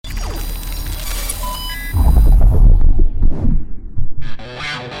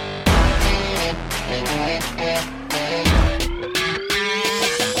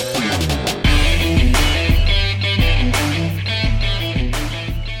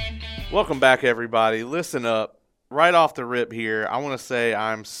Welcome back, everybody. Listen up. Right off the rip here, I want to say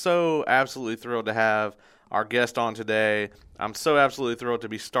I'm so absolutely thrilled to have our guest on today. I'm so absolutely thrilled to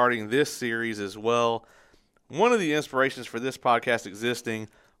be starting this series as well. One of the inspirations for this podcast existing,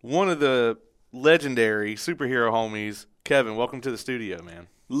 one of the legendary superhero homies, Kevin, welcome to the studio, man.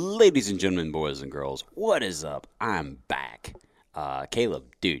 Ladies and gentlemen, boys and girls, what is up? I'm back. Caleb,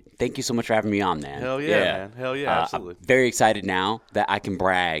 dude, thank you so much for having me on, man. Hell yeah, man. Hell yeah, absolutely. I'm very excited now that I can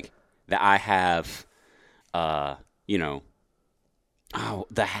brag that I have, the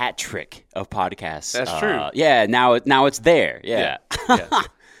hat trick of podcasts. That's true. Yeah, now it's there. Yeah. Yeah.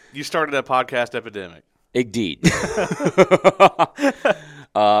 You started a podcast epidemic. Indeed.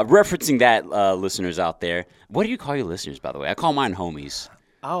 Referencing that, listeners out there, what do you call your listeners, by the way? I call mine homies.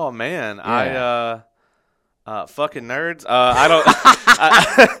 Oh, man. Yeah. Fucking nerds. I don't.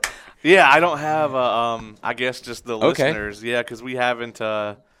 I don't have. I guess just the listeners. Yeah, because we haven't.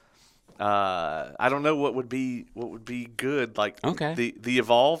 I don't know what would be good. Like the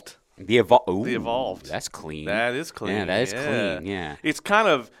evolved. The evolved. That's clean. That is clean. Yeah, that is clean. Yeah. It's kind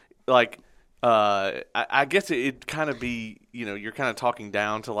of like. I guess it'd kind of be, you're kind of talking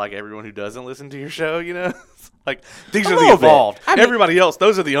down to like everyone who doesn't listen to your show, like these are the evolved. Everybody else,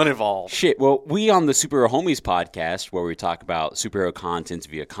 those are the unevolved. Shit. Well, we on the Superhero Homies podcast, where we talk about superhero contents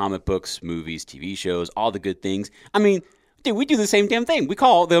via comic books, movies, TV shows, all the good things. I mean, dude, we do the same damn thing. We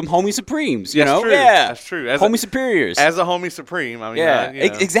call them Homie Supremes, you know? True. Yeah. That's true. Homie Superiors. As a Homie Supreme, I mean,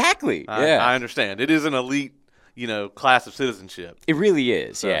 exactly. I understand. It is an elite, class of citizenship. It really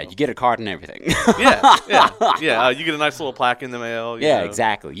is. So. Yeah, you get a card and everything. Yeah. You get a nice little plaque in the mail. Yeah,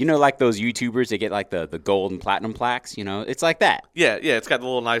 exactly. Like those YouTubers, they get like the gold and platinum plaques. It's like that. Yeah. It's got the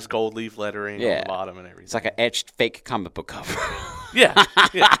little nice gold leaf lettering on the bottom and everything. It's like an etched fake comic book cover. Yeah.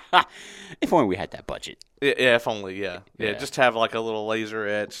 If only we had that budget. Yeah, if only. Yeah. Just have like a little laser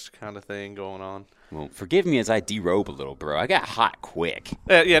etched kind of thing going on. Well, forgive me as I derobe a little, bro. I got hot quick.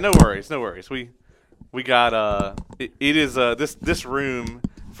 Yeah. No worries. We got it is this room,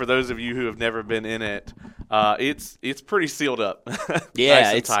 for those of you who have never been in it, it's pretty sealed up. Yeah, nice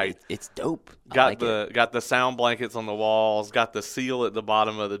and it's tight. It's dope. Got the sound blankets on the walls, got the seal at the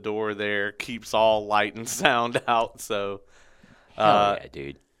bottom of the door there, keeps all light and sound out. So hell yeah,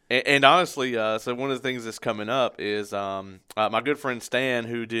 dude. And honestly, so one of the things that's coming up is my good friend Stan,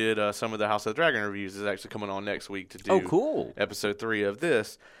 who did some of the House of the Dragon reviews, is actually coming on next week to do episode 3 of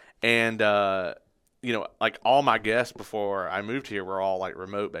this. And like all my guests before I moved here were all like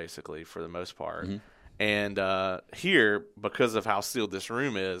remote, basically, for the most part. Mm-hmm. And here, because of how sealed this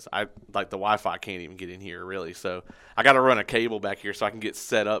room is, the Wi-Fi can't even get in here, really. So I got to run a cable back here so I can get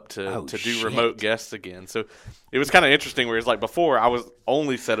set up to do remote guests again. So it was kind of interesting, whereas like before I was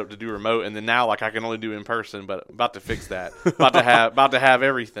only set up to do remote, and then now like I can only do in person. But about to fix that. about to have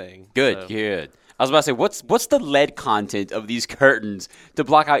everything. Good. I was about to say, what's the LED content of these curtains to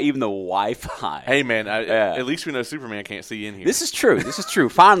block out even the Wi-Fi? Hey, man, at least we know Superman can't see in here. This is true.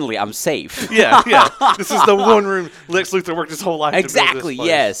 Finally, I'm safe. Yeah. This is the one room Lex Luthor worked his whole life to build this place.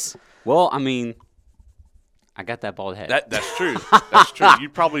 Yes. Well, I mean, I got that bald head. That's true. That's true.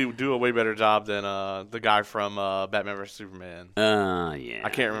 You'd probably do a way better job than the guy from Batman vs. Superman. Yeah. I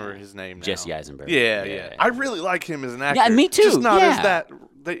can't remember his name now. Jesse Eisenberg. Yeah. I really like him as an actor. Yeah, me too. Just not as that.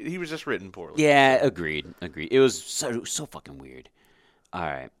 He was just written poorly. Yeah, agreed. It was so fucking weird. All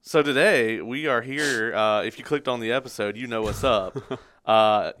right. So today we are here. If you clicked on the episode, you know what's up.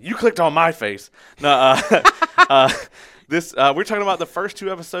 You clicked on my face. No. We're talking about the first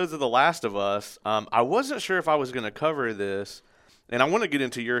 2 episodes of The Last of Us. I wasn't sure if I was going to cover this, and I want to get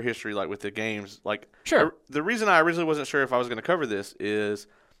into your history, like with the games. Like, sure. The reason I originally wasn't sure if I was going to cover this is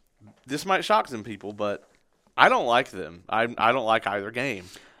this might shock some people, but I don't like them. I don't like either game.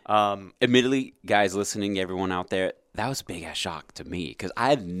 Admittedly, guys listening, everyone out there, that was a big ass shock to me because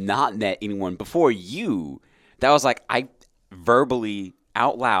I have not met anyone before you that was like, I verbally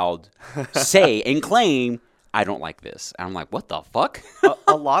out loud say and claim I don't like this. And I'm like, what the fuck?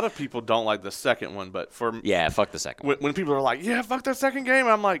 a lot of people don't like the second one, but fuck the second one. When people are like, yeah, fuck that second game,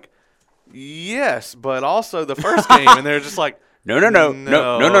 I'm like, yes, but also the first game, and they're just like, No.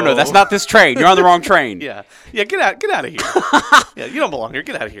 That's not this train. You're on the wrong train. Yeah. Get out of here. Yeah, you don't belong here.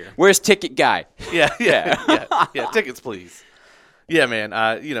 Get out of here. Where's ticket guy? Yeah. Tickets, please. Yeah, man.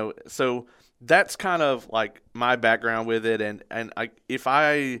 So that's kind of like my background with it, and if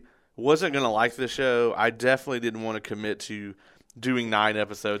I wasn't gonna like the show, I definitely didn't want to commit to doing 9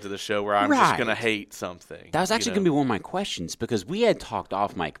 episodes of the show where I'm just gonna hate something. That was actually gonna be one of my questions because we had talked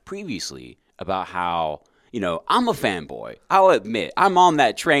off mic previously about how, I'm a fanboy. I'll admit I'm on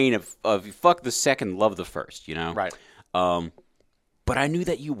that train of fuck the second, love the first. Right. But I knew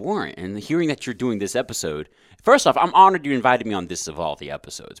that you weren't. And hearing that you're doing this episode, first off, I'm honored you invited me on this of all the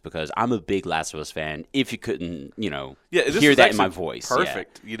episodes because I'm a big Last of Us fan. If you couldn't, hear that in my voice.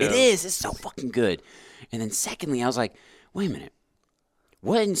 Perfect. Yeah. It is. It's so fucking good. And then secondly, I was like, wait a minute.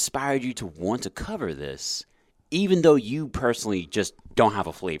 What inspired you to want to cover this, even though you personally just don't have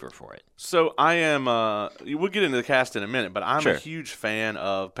a flavor for it? So I am, we'll get into the cast in a minute, but I'm a huge fan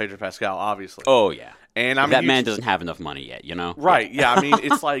of Pedro Pascal, obviously. Oh, yeah. And that man doesn't have enough money yet, Right, yeah. I mean,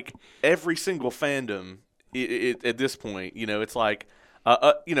 it's like every single fandom at this point, it's like,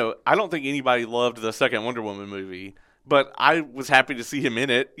 I don't think anybody loved the second Wonder Woman movie, but I was happy to see him in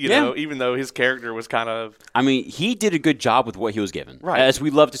it, even though his character was kind of... I mean, he did a good job with what he was given. Right. As we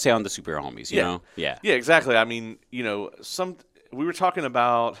love to say on the Super Homies, you know? Yeah. Yeah, exactly. I mean, we were talking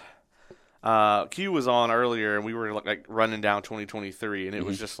about... Q was on earlier, and we were like running down 2023, and it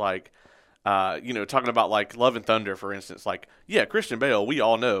was just like... talking about like Love and Thunder, for instance, like, yeah, Christian Bale, we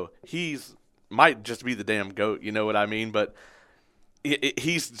all know might just be the damn GOAT, you know what I mean? But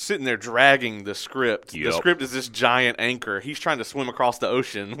he's sitting there dragging the script. Yep. The script is this giant anchor. He's trying to swim across the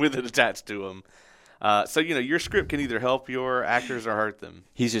ocean with it attached to him. So, your script can either help your actors or hurt them.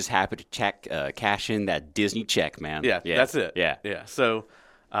 He's just happy to cash in that Disney check, man. Yeah, that's it. Yeah. So,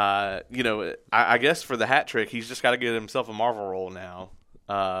 I guess for the hat trick, he's just got to get himself a Marvel role now.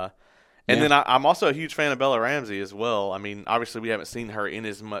 And then I'm also a huge fan of Bella Ramsey as well. I mean, obviously we haven't seen her in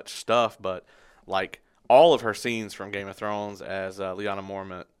as much stuff, but like all of her scenes from Game of Thrones as Lyanna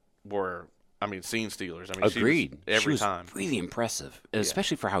Mormont were, scene stealers. I mean, agreed. She was time really impressive,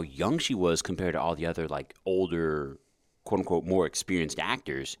 especially for how young she was compared to all the other like older, quote unquote, more experienced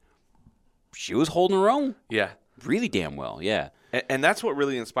actors. She was holding her own. Yeah, really damn well. Yeah, and that's what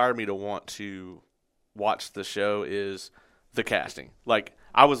really inspired me to want to watch the show is the casting. Like.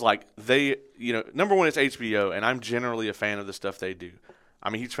 I was like, number one, it's HBO, and I'm generally a fan of the stuff they do.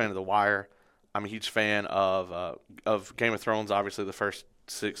 I'm a huge fan of The Wire. I'm a huge fan of Game of Thrones, obviously the first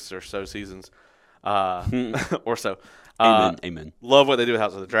 6 or so seasons, or so. Amen. Love what they do with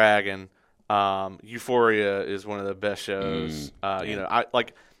House of the Dragon. Euphoria is one of the best shows.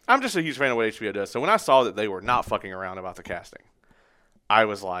 I'm just a huge fan of what HBO does. So when I saw that they were not fucking around about the casting, I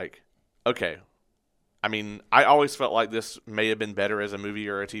was like, okay. I mean, I always felt like this may have been better as a movie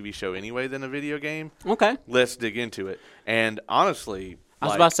or a TV show anyway than a video game. Okay. Let's dig into it. And honestly... I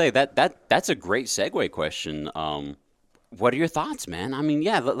was about to say, that's a great segue question. What are your thoughts, man? I mean,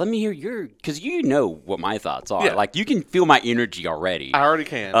 yeah, let me hear because you know what my thoughts are. Yeah. Like, you can feel my energy already. I already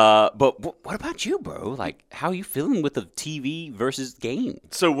can. But what about you, bro? Like, how are you feeling with the TV versus game?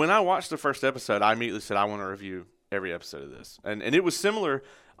 So when I watched the first episode, I immediately said, I want to review every episode of this. And it was similar...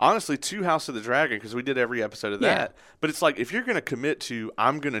 Honestly, to House of the Dragon, because we did every episode of that. But it's like, if you're going to commit to,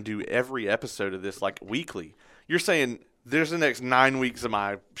 I'm going to do every episode of this, like, weekly, you're saying, there's the next 9 weeks of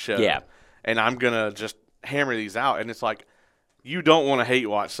my show. Yeah. And I'm going to just hammer these out. And it's like, you don't want to hate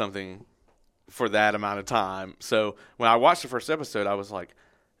watch something for that amount of time. So when I watched the first episode, I was like,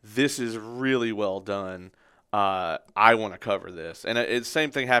 this is really well done. I want to cover this. And the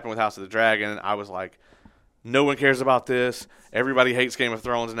same thing happened with House of the Dragon. I was like, no one cares about this. Everybody hates Game of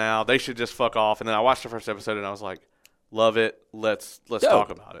Thrones now. They should just fuck off. And then I watched the first episode and I was like, love it. Let's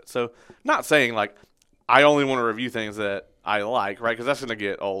talk about it. So not saying like I only want to review things that I like, right? Because that's going to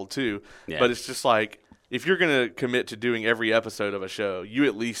get old too. Yeah. But it's just like if you're going to commit to doing every episode of a show, you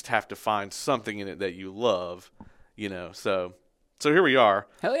at least have to find something in it that you love, So here we are.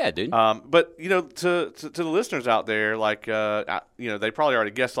 Hell yeah, dude. But to the listeners out there, like they probably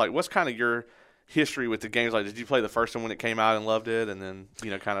already guessed. Like, what's kind of your history with the games? Like, did you play the first one when it came out and loved it, and then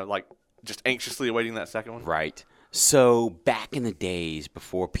kind of like just anxiously awaiting that second one? Right. So back in the days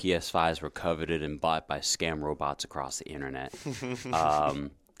before PS5s were coveted and bought by scam robots across the internet,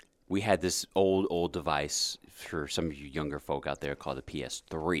 we had this old device for some of you younger folk out there called the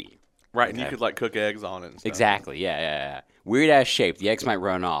PS3. Right, and you could like cook eggs on it and stuff. Exactly, yeah. Weird ass shape. The eggs might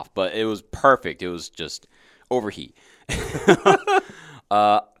run off, but it was perfect. It was just overheat.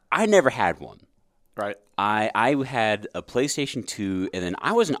 I never had one. Right. I had a PlayStation 2, and then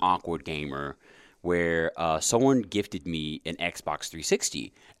I was an awkward gamer where someone gifted me an Xbox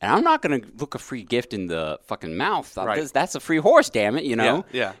 360. And I'm not going to look a free gift in the fucking mouth. Right. That's a free horse, damn it, Yeah.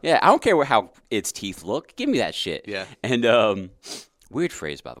 Yeah, I don't care how its teeth look. Give me that shit. Yeah. And weird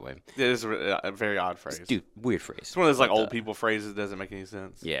phrase, by the way. It is a very odd phrase. Dude, weird phrase. It's one of those like old people phrases that doesn't make any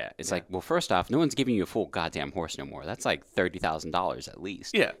sense. Yeah. It's like, well, first off, no one's giving you a full goddamn horse no more. That's like $30,000 at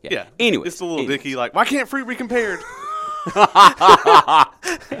least. Yeah. Anyways. It's the little dicky like, why can't fruit be compared?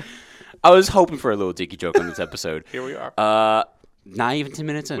 I was hoping for a little dicky joke on this episode. Here we are. Not even 10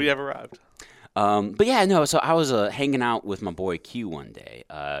 minutes in. We have arrived. But yeah, no. So I was hanging out with my boy Q one day.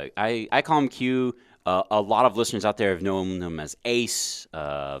 I call him Q. A lot of listeners out there have known him as Ace.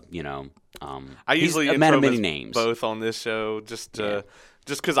 I usually intro many names both on this show, just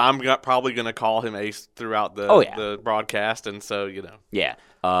because I'm probably going to call him Ace throughout the broadcast, and so Yeah.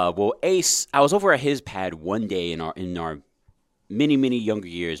 Well, Ace, I was over at his pad one day in our many younger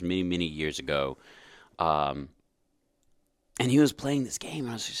years, many years ago, and he was playing this game,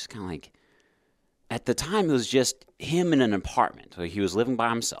 and I was just kind of like. At the time, it was just him in an apartment. So he was living by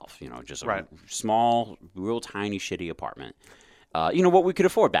himself, just a small, real tiny, shitty apartment. What we could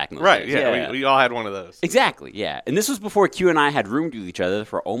afford back in those days. Yeah. We all had one of those. Exactly, yeah. And this was before Q and I had roomed with each other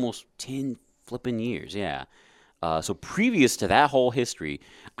for almost 10 flipping years, yeah. So previous to that whole history,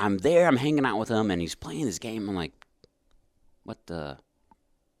 I'm there, I'm hanging out with him, and he's playing this game. I'm like, what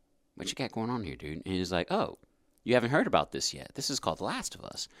you got going on here, dude? And he's like, oh, you haven't heard about this yet. This is called The Last of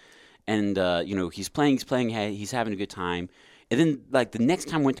Us. And, he's playing, he's having a good time. And then, the next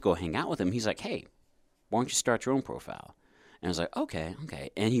time I went to go hang out with him, he's like, hey, why don't you start your own profile? And I was like, okay.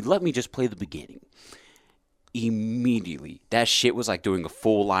 And he let me just play the beginning. Immediately, that shit was like doing a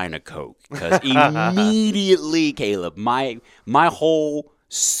full line of coke. Because immediately, Caleb, my whole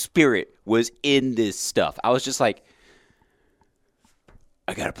spirit was in this stuff. I was just like,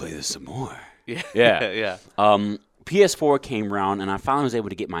 I got to play this some more. Yeah. PS4 came around, and I finally was able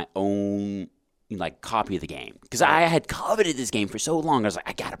to get my own copy of the game because I had coveted this game for so long. I was like,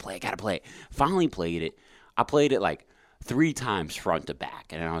 I gotta play it. Finally played it. I played it 3 times front to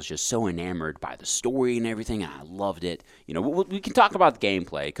back, and I was just so enamored by the story and everything. And I loved it. We can talk about the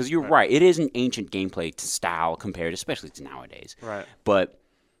gameplay because you're right. It is an ancient gameplay style compared, especially to nowadays. Right. But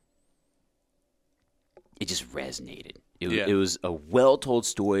it just resonated. It was a well-told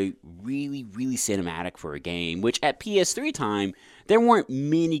story, really, really cinematic for a game, which at PS3 time, there weren't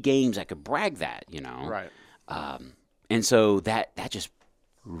many games that could brag that, Right. And so that just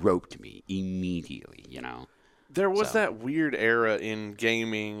roped me immediately, There was that weird era in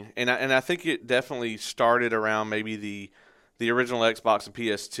gaming, and I think it definitely started around maybe the original Xbox and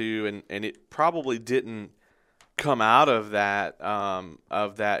PS2, and it probably didn't come out of that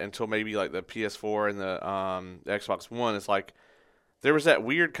until maybe the PS4 and the Xbox One. It's there was that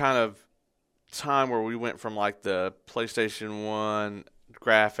weird kind of time where we went from the PlayStation 1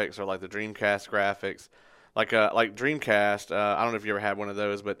 graphics or the Dreamcast graphics, like Dreamcast. I don't know if you ever had one of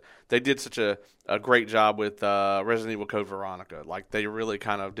those, but they did such a great job with Resident Evil Code Veronica. They really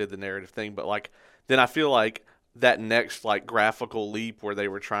kind of did the narrative thing, but then I feel that next graphical leap where they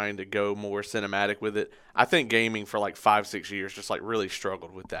were trying to go more cinematic with it, I think gaming for 5-6 years just really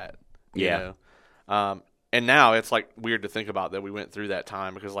struggled with that. You know? And now it's weird to think about that we went through that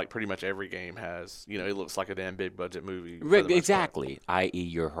time because pretty much every game has, it looks like a damn big budget movie. Exactly. I.e.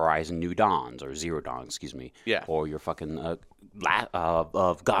 your Horizon New Dawns or Zero Dawn, excuse me. Yeah. Or your fucking of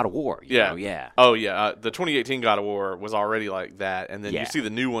God of War. You know? Yeah. Oh yeah. The 2018 God of War was already like that, and then you see the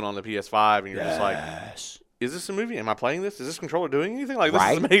new one on the PS5, and you're just like, is this a movie? Am I playing this? Is this controller doing anything? This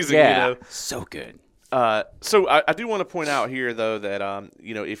is amazing. Yeah. So good. So I do want to point out here, though, that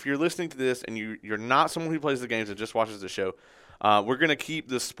if you're listening to this and you're not someone who plays the games and just watches the show, we're going to keep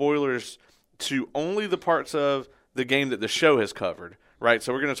the spoilers to only the parts of the game that the show has covered, right?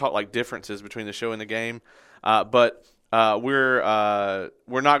 So we're going to talk differences between the show and the game, but we're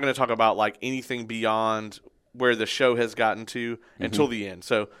not going to talk about anything beyond where the show has gotten to until the end.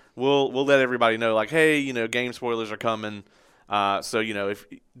 So we'll let everybody know, hey, game spoilers are coming. So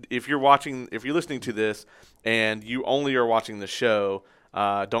if you're listening to this and you only are watching the show,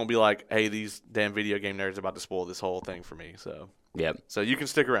 don't be like, hey, these damn video game nerds about to spoil this whole thing for me. So So you can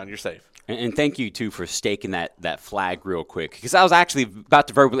stick around. You're safe. And thank you too for staking that flag real quick, because I was actually about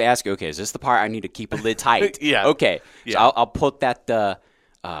to verbally ask you, okay, is this the part I need to keep a lid tight? Yeah. Okay. Yeah. So I'll put that.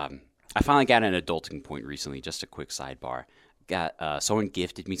 I finally got an adulting point recently. Just a quick sidebar. Someone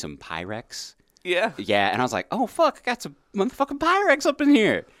gifted me some Pyrex. Yeah. Yeah, and I was like, oh, fuck, I got some motherfucking Pyrex up in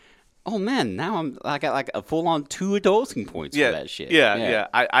here. Oh, man, now I got a full-on 2 adulting points for that shit. Yeah.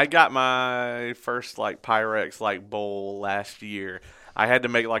 I got my first, Pyrex, bowl last year. I had to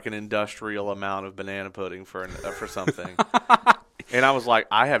make, an industrial amount of banana pudding for something. And I was like,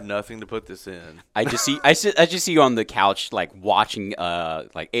 I have nothing to put this in. I just see you on the couch, watching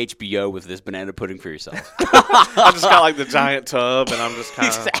HBO with this banana pudding for yourself. I just got the giant tub, and I'm just kind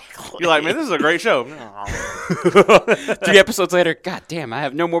of. Exactly. You're like, man, this is a great show. 3 episodes later, god damn, I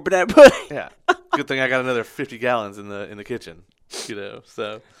have no more banana pudding. Yeah. Good thing I got another 50 gallons in the kitchen.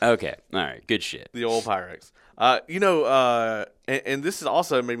 So. Okay. All right. Good shit. The old Pyrex. And this has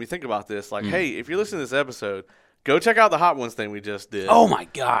also made me think about this. Hey, if you're listening to this episode, Go check out the Hot Ones thing we just did. Oh my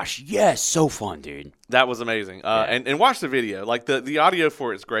gosh, yes, so fun, dude. That was amazing. And watch the video. Like the audio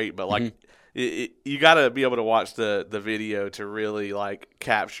for it's great, but like you got to be able to watch the video to really like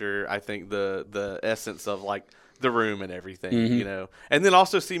capture, I think, the essence of like the room and everything, you know, and then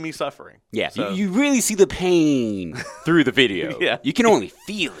also see me suffering. Yeah, so. you really see the pain through the video. Yeah, you can only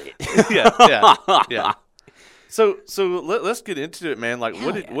feel it. yeah. So let's get into it, man. Like,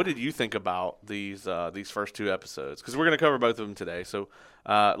 what did you think about these first 2 episodes? Because we're gonna cover both of them today. So,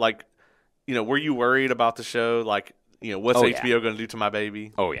 like, you know, were you worried about the show? Like, you know, what's HBO gonna do to my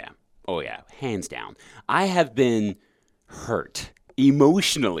baby? Oh yeah, hands down. I have been hurt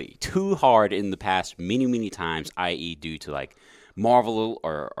emotionally too hard in the past many times, i.e., due to like Marvel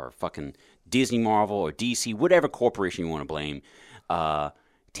or fucking Disney Marvel or DC, whatever corporation you want to blame,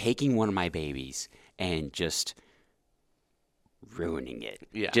 taking one of my babies and just ruining it.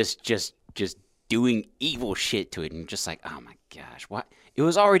 Yeah. Just doing evil shit to it, and just like, oh my gosh, what? It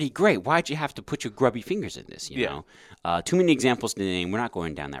was already great. Why'd you have to put your grubby fingers in this? You know, too many examples to name. We're not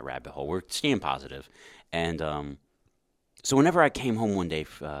going down that rabbit hole. We're staying positive. And so whenever I came home one day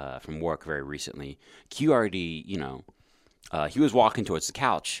from work very recently, Q already, you know, he was walking towards the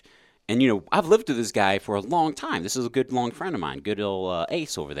couch. And, you know, I've lived with this guy for a long time. This is a good long friend of mine, good old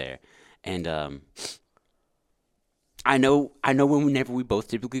Ace over there. And I know whenever we both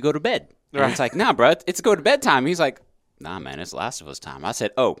typically go to bed. And it's like, nah, bro, it's go to bed time. He's like, nah, man, it's Last of Us time. I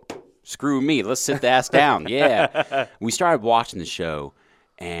said, oh, screw me. Let's sit the ass down. Yeah. We started watching the show,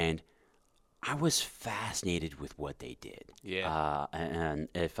 and I was fascinated with what they did. Yeah. And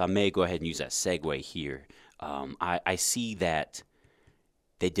if I may go ahead and use that segue here, I see that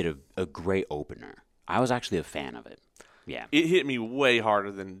they did a great opener. I was actually a fan of it. Yeah. It hit me way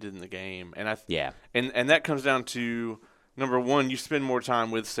harder than it did in the game. And and that comes down to, number one, you spend more time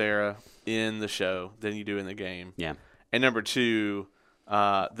with Sarah in the show than you do in the game. Yeah. And number two,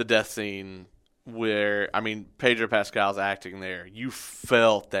 the death scene where, I mean, Pedro Pascal's acting there. You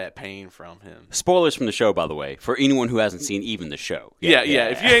felt that pain from him. Spoilers from the show, by the way, for anyone who hasn't seen even the show. Yeah.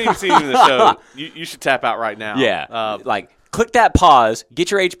 If you ain't even seen even the show, you should tap out right now. Yeah. Like, click that pause,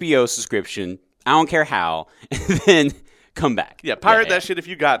 get your HBO subscription, I don't care how, and then come back. Yeah, pirate that shit if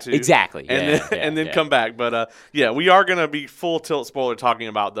you got to. Exactly. And then come back. But, we are going to be full tilt spoiler talking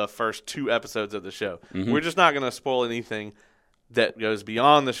about the first 2 episodes of the show. Mm-hmm. We're just not going to spoil anything that goes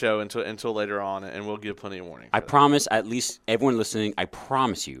beyond the show until later on, and we'll give plenty of warning. I promise, at least everyone listening, I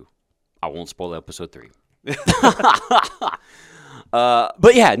promise you, I won't spoil episode 3.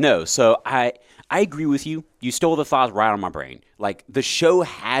 But yeah, no. So I agree with you. You stole the thoughts right on my brain. Like, the show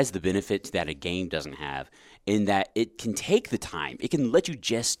has the benefits that a game doesn't have, in that it can take the time. It can let you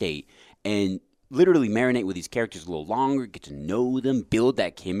gestate and literally marinate with these characters a little longer, get to know them, build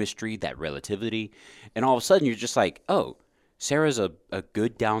that chemistry, that relativity, and all of a sudden you're just like, oh, Sarah's a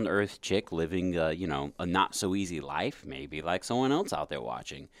good down-to-earth chick living, a not-so-easy life, maybe, like someone else out there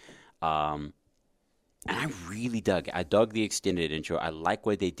watching. And I really dug it. I dug the extended intro. I like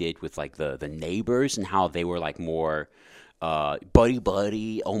what they did with, like, the neighbors and how they were, like, more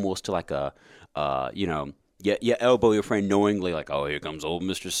buddy-buddy, almost to, like, you elbow your friend knowingly, like, oh, here comes old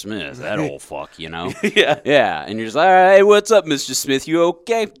Mr. Smith, that old fuck, you know? Yeah. And you're just like, all right, what's up, Mr. Smith? You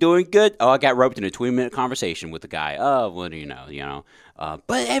okay? Doing good? Oh, I got roped in a 20-minute conversation with the guy. Oh, what do you know?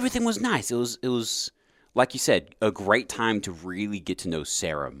 But everything was nice. It was, like you said, a great time to really get to know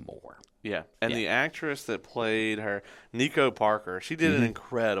Sarah more. Yeah, and the actress that played her, Nico Parker, she did an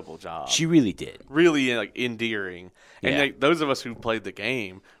incredible job. She really did. Really, like, endearing. And like, those of us who played the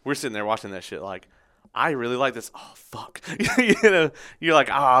game, we're sitting there watching that shit like, I really like this. Oh, fuck. You're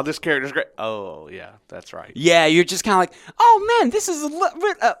like, this character's great. Oh, yeah, that's right. Yeah, you're just kind of like, oh, man, this is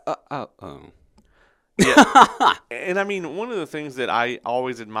Yeah. And, I mean, one of the things that I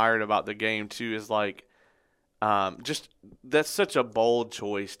always admired about the game, too, is, like, just that's such a bold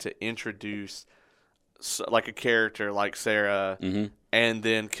choice to introduce, like, a character like Sarah and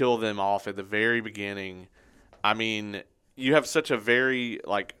then kill them off at the very beginning. I mean, you have such a very,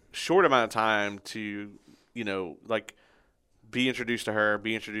 like, short amount of time to, like, be introduced to her,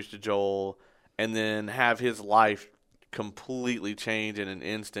 be introduced to Joel, and then have his life completely change in an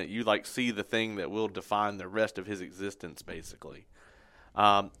instant. You, like, see the thing that will define the rest of his existence, basically.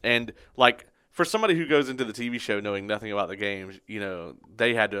 And, like, for somebody who goes into the TV show knowing nothing about the games,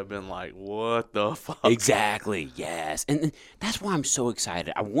 they had to have been like, what the fuck? Exactly, yes. And that's why I'm so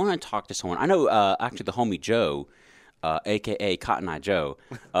excited. I want to talk to someone. I know, actually, the homie Joe, a.k.a. Cotton Eye Joe.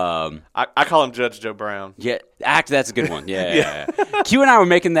 I call him Judge Joe Brown. Yeah, actually, that's a good one. Yeah. Q and I were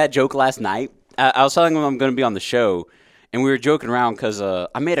making that joke last night. I was telling him I'm going to be on the show, And we were joking around because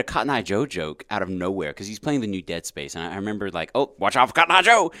I made a Cotton Eye Joe joke out of nowhere because he's playing the new Dead Space. And I remember like, oh, watch out for Cotton Eye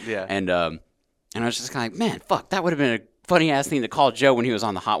Joe. Yeah. And I was just kind of like, man, fuck, that would have been a funny-ass thing to call Joe when he was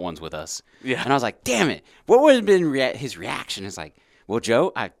on the Hot Ones with us. Yeah. And I was like, damn it. What would have been his reaction? It's like, well,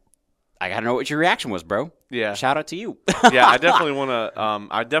 Joe, I got to know what your reaction was, bro. Yeah. Shout out to you. Yeah, I definitely want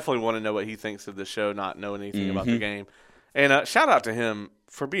to know what he thinks of the show, not knowing anything about the game. And shout out to him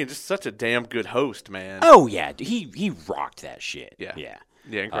for being just such a damn good host, man. Oh, yeah. He rocked that shit. Yeah. Yeah.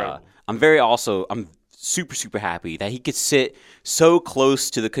 Yeah, incredible. I'm super, super happy that he could sit so close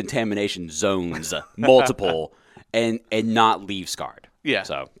to the contamination zones, multiple, and not leave scarred. Yeah.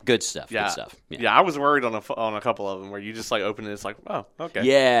 So, good stuff. Yeah. Good stuff. Yeah, I was worried on a couple of them where you just like open it, it's like, oh, okay.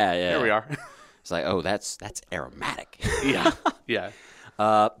 Yeah. Here we are. It's like, oh, that's aromatic. Yeah. Yeah.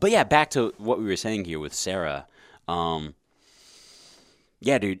 But yeah, back to what we were saying here with Sarah.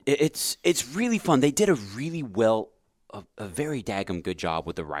 Yeah, dude, it's really fun. They did a really a very daggum good job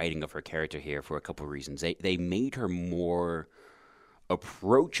with the writing of her character here for a couple of reasons. They made her more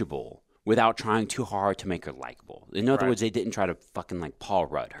approachable without trying too hard to make her likable. In other words, they didn't try to fucking like Paul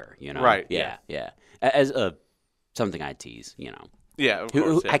Rudd her, you know? Right. Yeah. As something I tease, you know. Yeah, of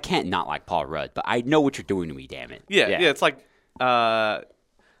course. I can't not like Paul Rudd, but I know what you're doing to me, damn it. Yeah. It's like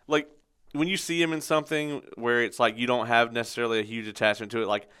when you see him in something where it's like you don't have necessarily a huge attachment to it,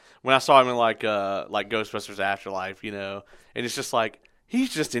 like when I saw him in like Ghostbusters Afterlife, you know, and it's just like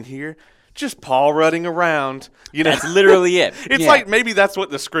he's just in here, just Paul Rudding around, you know. That's literally it. It's like maybe that's what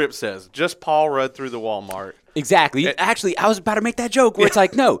the script says, just Paul Rudd through the Walmart. Exactly. Actually, I was about to make that joke where it's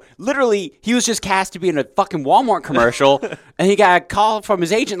like, no, literally, he was just cast to be in a fucking Walmart commercial, and he got a call from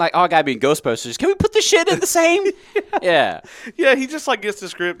his agent like, oh, I gotta be in Ghostbusters. Can we put the shit in the same? Yeah. Yeah, he just like gets the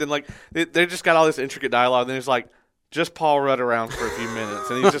script, and like they just got all this intricate dialogue, and then it's like, just Paul Rudd around for a few minutes,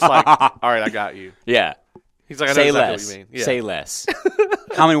 and he's just like, all right, I got you. Yeah. He's like, I know exactly what you mean. Yeah. Say less.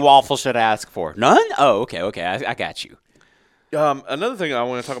 How many waffles should I ask for? None? Oh, okay, I got you. Another thing I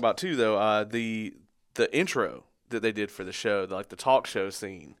want to talk about too, though, the intro that they did for the show, the talk show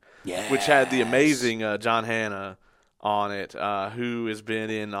scene, which had the amazing John Hannah on it, who has been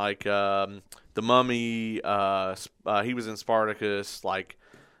in like The Mummy. He was in Spartacus, like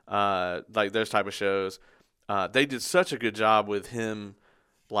those type of shows. They did such a good job with him,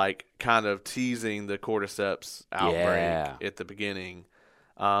 like kind of teasing the cordyceps outbreak at the beginning.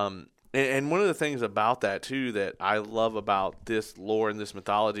 And one of the things about that too that I love about this lore and this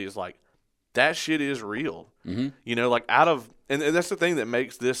mythology is like that shit is real. Mm-hmm. You know, like and that's the thing that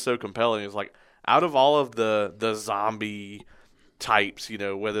makes this so compelling is like out of all of the zombie types, you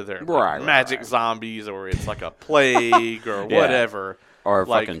know, whether they're magic zombies or it's like a plague or whatever, or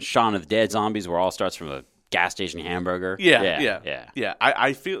like, fucking Shaun of the Dead zombies, where all starts from a gas station hamburger. Yeah.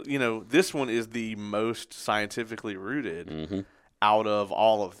 I feel, you know, this one is the most scientifically rooted out of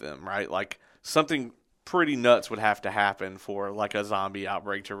all of them, right? Like something pretty nuts would have to happen for like a zombie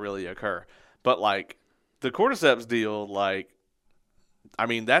outbreak to really occur. But like the cordyceps deal, like, I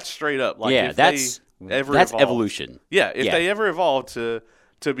mean, that's straight up. Like, that's evolution. Yeah, if they ever evolved to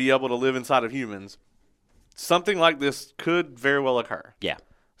be able to live inside of humans, something like this could very well occur. Yeah,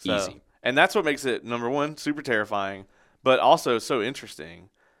 so, easy. And that's what makes it, number one, super terrifying, but also so interesting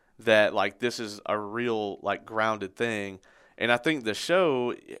that like this is a real like grounded thing. And I think the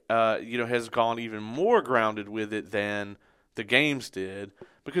show, has gone even more grounded with it than the games did,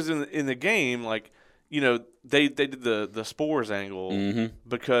 because in the game, like, you know, they did the spores angle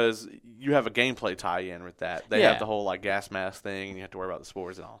because you have a gameplay tie-in with that. They have the whole like gas mask thing, and you have to worry about the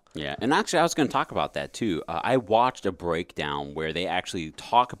spores and all. Yeah, and actually, I was going to talk about that too. I watched a breakdown where they actually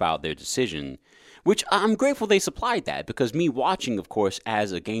talk about their decision, which I'm grateful they supplied that, because me watching, of course,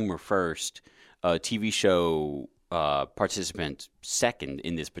 as a gamer first, TV show participant second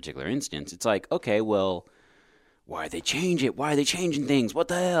in this particular instance, it's like, okay, well, why they change it? Why are they changing things? What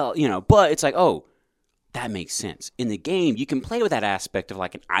the hell? You know, but it's like, oh, that makes sense. In the game, you can play with that aspect of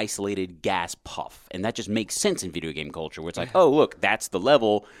like an isolated gas puff, and that just makes sense in video game culture, where it's like, oh, look, that's the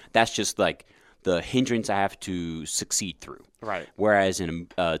level. That's just like the hindrance I have to succeed through. Right. Whereas in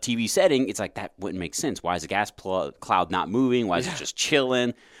a TV setting, it's like, that wouldn't make sense. Why is the gas cloud not moving? Why is it just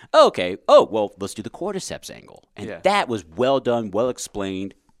chilling? Okay. Oh, well, let's do the cordyceps angle. And that was well done, well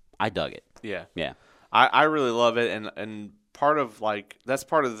explained. I dug it. Yeah. Yeah. I really love it, and part of like that's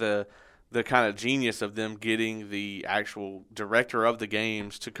part of the kind of genius of them getting the actual director of the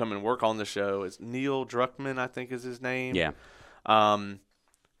games to come and work on the show is Neil Druckmann, I think is his name. Yeah.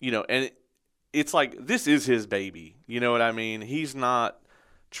 You know, and it's like this is his baby. You know what I mean? He's not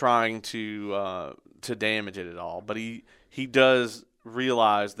trying to damage it at all, but he does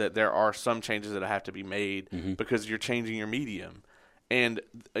realize that there are some changes that have to be made because you're changing your medium. And,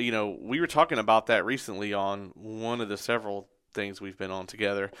 we were talking about that recently on one of the several things we've been on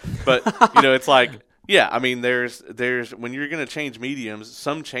together. But, it's like, yeah, I mean, there's when you're going to change mediums,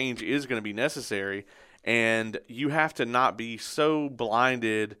 some change is going to be necessary. And you have to not be so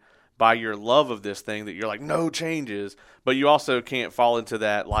blinded by your love of this thing that you're like, no changes. But you also can't fall into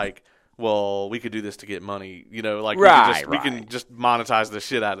that, like, well, we could do this to get money, we can just monetize the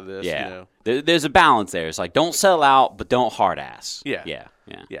shit out of this. Yeah. There's a balance there. It's like, don't sell out, but don't hard ass. Yeah.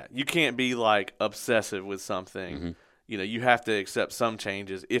 You can't be like obsessive with something. You have to accept some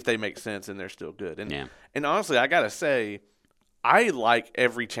changes if they make sense and they're still good. And honestly, I gotta say, I like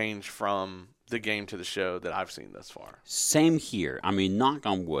every change from the game to the show that I've seen thus far. Same here. I mean, knock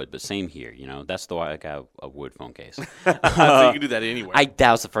on wood, but same here. That's the why I got a wood phone case. So you can do that anywhere.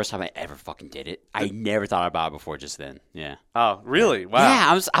 That was the first time I ever fucking did it. I never thought about it before just then. Yeah. Oh, really? Wow. Yeah,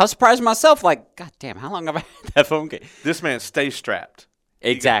 I was surprised myself. Like, God damn, how long have I had that phone case? This man stays strapped.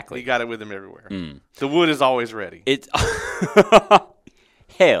 Exactly. He got it with him everywhere. The wood is always ready. It's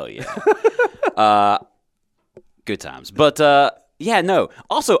hell yeah. Good times, but. Yeah, no.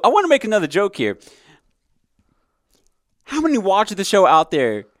 Also, I want to make another joke here. How many watchers of the show out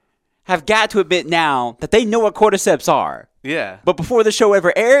there have got to admit now that they know what cordyceps are? Yeah. But before the show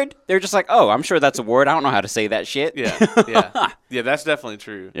ever aired, they're just like, oh, I'm sure that's a word. I don't know how to say that shit. Yeah, that's definitely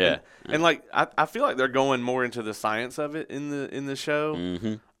true. Yeah. And like, I feel like they're going more into the science of it in the show.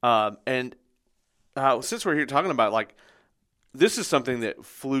 And since we're here talking about, like, this is something that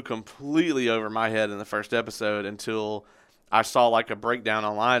flew completely over my head in the first episode until I saw like a breakdown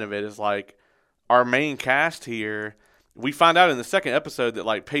online of it. Is like our main cast here. We find out in the second episode that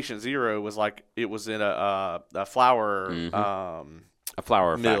like Patient Zero was like it was in a flour a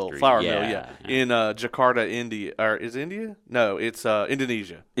flour mill, factory. Mill, in Jakarta, India, or is it India? No, it's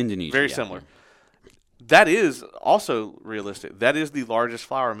Indonesia. Very similar. That is also realistic. That is the largest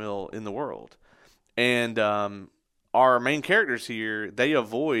flour mill in the world, and our main characters here, they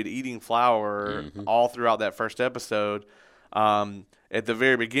avoid eating flour all throughout that first episode. At the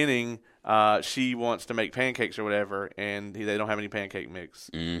very beginning, she wants to make pancakes or whatever, and they don't have any pancake mix.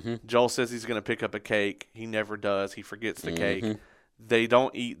 Joel says he's going to pick up a cake. He never does. He forgets the cake. They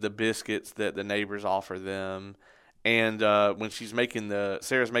don't eat the biscuits that the neighbors offer them. And when Sarah's making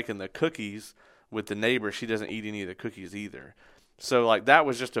the cookies with the neighbor, she doesn't eat any of the cookies either. So, like, that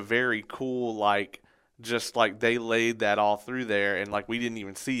was just a very cool, like, just like they laid that all through there, and like we didn't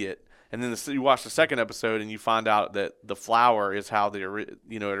even see it. And then you watch the second episode, and you find out that the flour is how it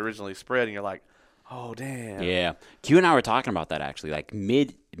originally spread, and you're like, oh damn. Yeah, Q and I were talking about that actually. Like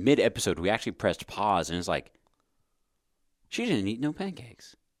mid episode, we actually pressed pause, and it's like, she didn't eat no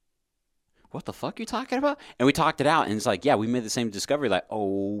pancakes. What the fuck are you talking about? And we talked it out, and it's like, yeah, we made the same discovery. Like,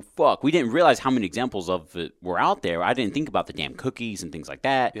 oh fuck, we didn't realize how many examples of it were out there. I didn't think about the damn cookies and things like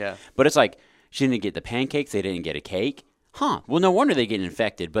that. Yeah, but it's like, she didn't get the pancakes. They didn't get a cake. Huh. Well, no wonder they get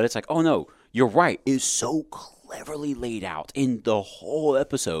infected. But it's like, oh, no, you're right. It's so cleverly laid out in the whole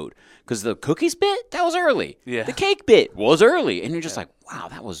episode. Because the cookies bit, that was early. Yeah. The cake bit was early. And you're just like, wow,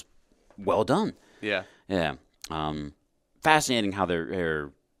 that was well done. Yeah. Yeah. Fascinating how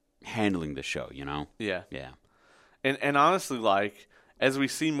they're handling the show, Yeah. Yeah. And honestly, like, as we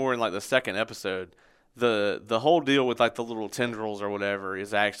see more in, like, the second episode, the whole deal with like the little tendrils or whatever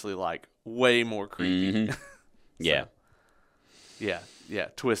is actually like way more creepy. Yeah. Yeah,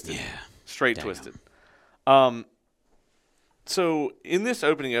 twisted. Yeah. Straight twisted. So in this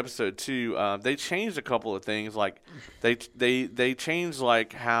opening episode too, they changed a couple of things. Like they changed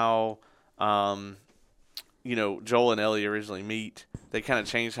like how Joel and Ellie originally meet. They kind of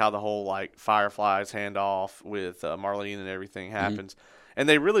changed how the whole like Fireflies handoff with Marlene and everything happens. And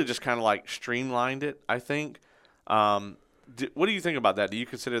they really just kind of like streamlined it, I think. What do you think about that? Do you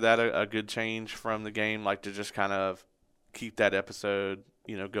consider that a good change from the game, like to just kind of keep that episode,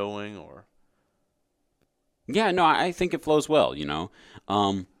 going? Or yeah, no, I think it flows well,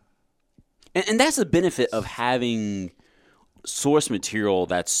 and that's the benefit of having source material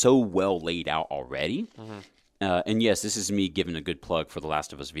that's so well laid out already. And yes, this is me giving a good plug for the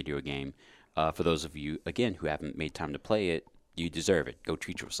Last of Us video game. For those of you, again, who haven't made time to play it, you deserve it. Go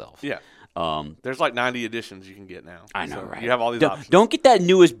treat yourself. Yeah. There's like 90 editions you can get now. I know, right? You have all these options. Don't get that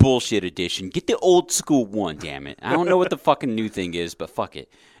newest bullshit edition. Get the old school one, damn it. I don't know what the fucking new thing is, but fuck it.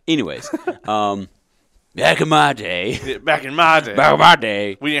 Anyways, back in my day. Back in my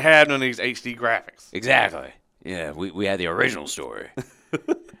day. We didn't have none of these HD graphics. Exactly. Yeah, we had the original story.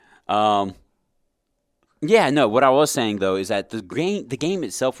 Yeah, no, what I was saying, though, is that the game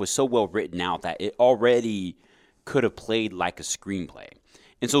itself was so well written out that it already could have played like a screenplay.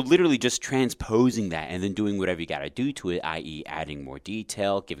 And so literally just transposing that and then doing whatever you got to do to it, i.e. adding more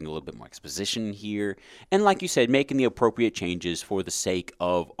detail, giving a little bit more exposition here, and like you said, making the appropriate changes for the sake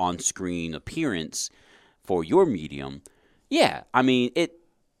of on-screen appearance for your medium. Yeah, I mean,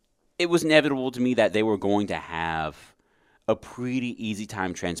 it was inevitable to me that they were going to have a pretty easy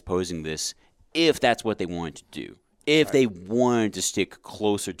time transposing this if that's what they wanted to do. If they wanted to stick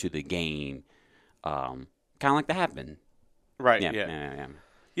closer to the game, kind of like that happened. Right,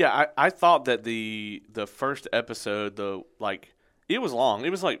 yeah, I thought that the first episode, it was long. It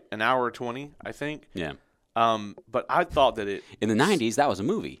was like an hour 20, I think. Yeah. But I thought that in the 90s, that was a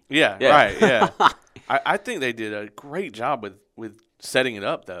movie. Yeah. Right, yeah. I think they did a great job with setting it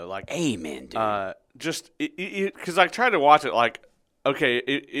up, though. Like, amen, dude. Just, because I tried to watch it like, okay,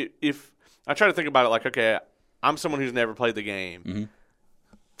 if I try to think about it like, okay, I'm someone who's never played the game. Mm-hmm.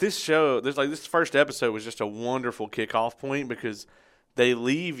 This show, this first episode was just a wonderful kickoff point because they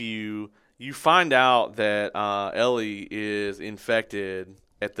leave you find out that Ellie is infected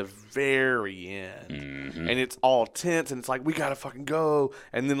at the very end. Mm-hmm. And it's all tense, and it's like, we gotta fucking go.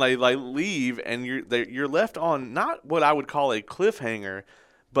 And then they leave, and you're left on not what I would call a cliffhanger,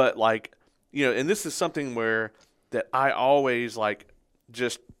 but like, and this is something where that I always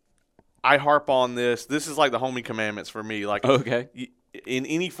I harp on this. This is like the homie commandments for me. Like, okay. In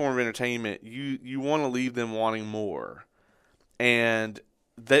any form of entertainment, you want to leave them wanting more. And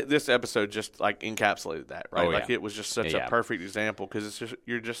this episode just encapsulated that, right? Oh, yeah. It was just such a perfect example because it's just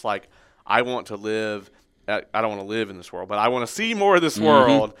you're just like, I want to live. I don't want to live in this world, but I want to see more of this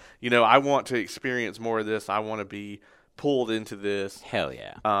world. I want to experience more of this. I want to be pulled into this. Hell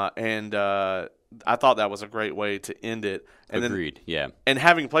yeah! I thought that was a great way to end it. And agreed. Yeah. And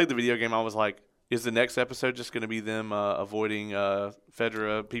having played the video game, I was like, is the next episode just going to be them avoiding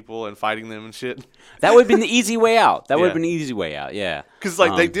Fedra people and fighting them and shit? That would have been the easy way out. That would have been the easy way out, yeah. Because,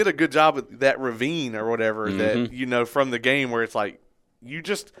 they did a good job with that ravine or whatever that, from the game where it's like, you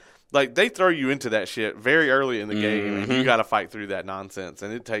just, they throw you into that shit very early in the game and you got to fight through that nonsense.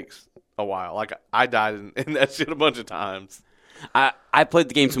 And it takes a while. Like, I died in that shit a bunch of times. I played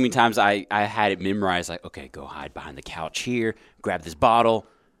the game so many times, I had it memorized, like, okay, go hide behind the couch here, grab this bottle.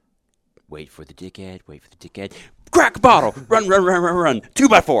 Wait for the dickhead. Crack a bottle. Run.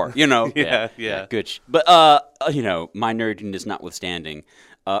 2x4. Yeah. Good. But my nerdiness notwithstanding,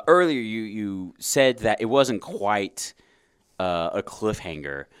 earlier you said that it wasn't quite a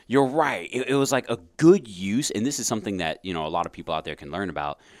cliffhanger. You're right. It was like a good use, and this is something that a lot of people out there can learn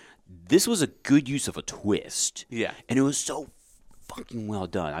about. This was a good use of a twist. Yeah. And it was so fucking well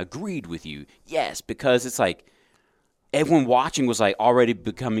done. I agreed with you. Yes, because it's like, everyone watching was already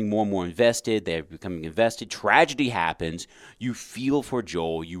becoming more and more invested. They're becoming invested. Tragedy happens. You feel for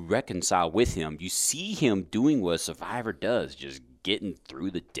Joel. You reconcile with him. You see him doing what a survivor does, just getting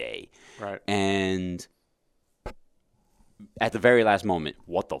through the day. Right. And at the very last moment,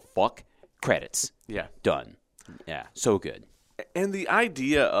 what the fuck? Credits. Yeah. Done. Yeah. So good. And the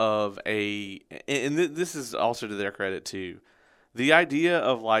idea of and this is also to their credit too, the idea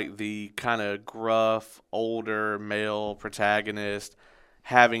of the kind of gruff, older male protagonist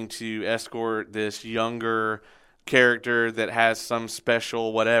having to escort this younger character that has some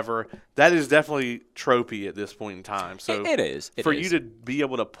special whatever, that is definitely tropey at this point in time. So it is. For you to be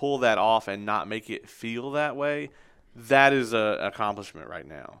able to pull that off and not make it feel that way, that is an accomplishment right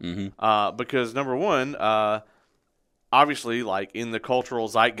now. Mm-hmm. Because number one, obviously, in the cultural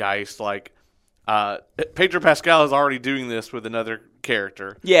zeitgeist, Pedro Pascal is already doing this with another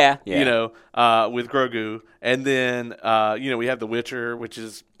character. Yeah. With Grogu, and then we have The Witcher, which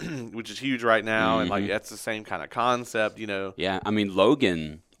is huge right now, and that's the same kind of concept. Yeah, I mean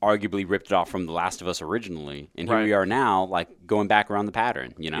Logan arguably ripped it off from The Last of Us originally, and here we are now, going back around the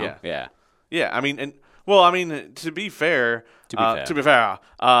pattern. Yeah. I mean, to be fair,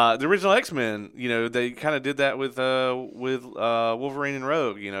 the original X-Men, they kind of did that with Wolverine and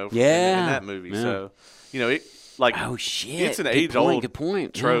Rogue, in that movie. Yeah. So, oh shit, it's an age-old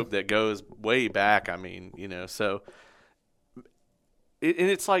trope that goes way back. I mean, so, and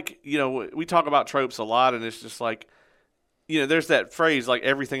it's we talk about tropes a lot, and it's just there's that phrase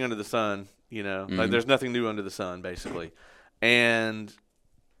everything under the sun, there's nothing new under the sun, basically, and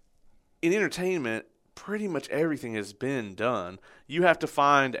in entertainment, pretty much everything has been done. You have to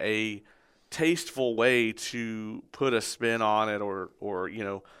find a tasteful way to put a spin on it, or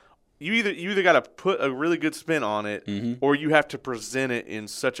you either got to put a really good spin on it, or you have to present it in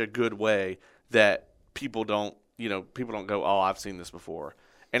such a good way that people don't go, oh, I've seen this before.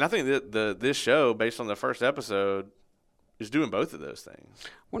 And I think that this show, based on the first episode, is doing both of those things.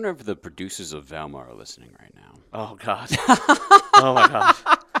 Wonder if the producers of Velma are listening right now. Oh God. Oh my gosh.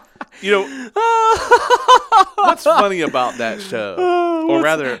 You know, what's funny about that show, or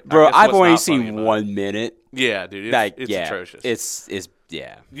rather, bro, I've only seen 1 minute. Yeah, dude, it's atrocious. It's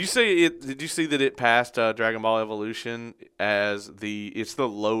yeah. Did you see that it passed Dragon Ball Evolution as it's the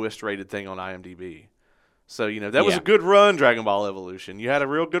lowest rated thing on IMDb? So that was a good run, Dragon Ball Evolution. You had a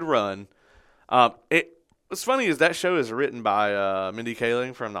real good run. What's funny is that show is written by Mindy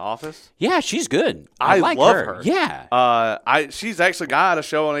Kaling from The Office. Yeah, she's good. I like love her. Yeah. She's actually got a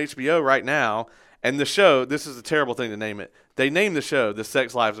show on HBO right now, and the show, this is a terrible thing to name it. They named the show The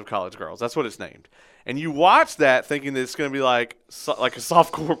Sex Lives of College Girls. That's what it's named. And you watch that thinking that it's going to be like a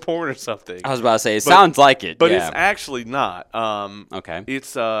softcore porn or something. I was about to say, sounds like it. But it's actually not. Okay.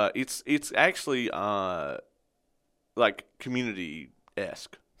 It's actually like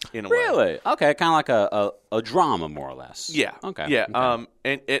community-esque. In a really? way. Okay, kind of like a drama, more or less. Yeah. Okay. Yeah. Okay.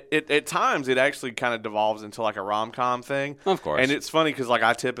 And it at times it actually kind of devolves into like a rom-com thing. Of course. And it's funny because like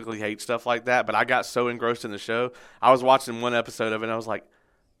I typically hate stuff like that, but I got so engrossed in the show. I was watching one episode of it and I was like,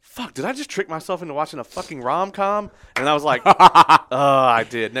 "Fuck! Did I just trick myself into watching a fucking rom-com?" And I was like, I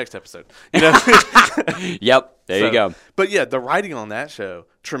did." Next episode. Yep. There you go. But yeah, the writing on that show,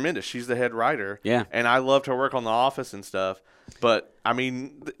 tremendous. She's the head writer. Yeah. And I loved her work on The Office and stuff. But, I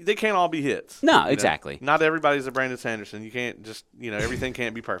mean, they can't all be hits. No, exactly. Not everybody's a Brandon Sanderson. You can't just, everything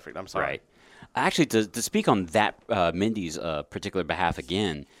can't be perfect. I'm sorry. Right. Actually, to speak on that Mindy's particular behalf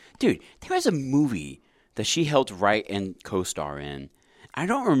again, dude, there was a movie that she helped write and co-star in. I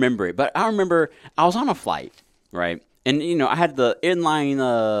don't remember it, but I remember I was on a flight, right? And, I had the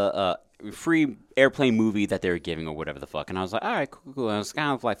inline free airplane movie that they were giving or whatever the fuck. And I was like, all right, cool. I was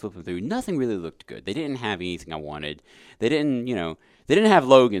kind of like flipping through. Nothing really looked good. They didn't have anything I wanted. They didn't, they didn't have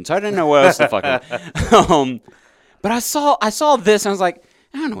Logan, so I didn't know what else to fucking. But I saw this and I was like,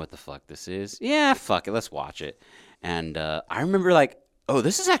 I don't know what the fuck this is. Yeah, fuck it. Let's watch it. And I remember like, oh,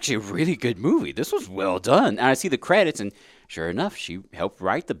 this is actually a really good movie. This was well done. And I see the credits and sure enough, she helped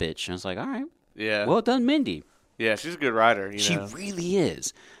write the bitch. And I was like, all right. Yeah. Well done, Mindy. Yeah, she's a good writer. She really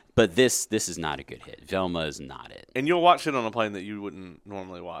is. But this is not a good hit. Velma is not it. And you'll watch it on a plane that you wouldn't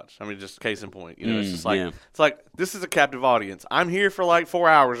normally watch. I mean, just case in point. It's just like it's like this is a captive audience. I'm here for like 4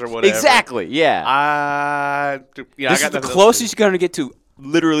 hours or whatever. Exactly. Yeah. This is the closest you're gonna get to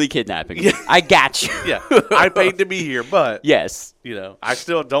literally kidnapping. Yeah. I got you. Yeah. I paid to be here, but yes, I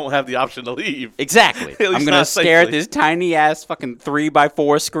still don't have the option to leave. Exactly. I'm gonna stare at this tiny ass fucking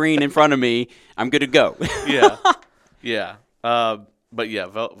 3x4 screen in front of me. I'm gonna go. Yeah. Yeah. But yeah,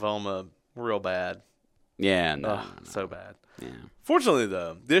 Velma, real bad. Yeah, no. So bad. Yeah. Fortunately,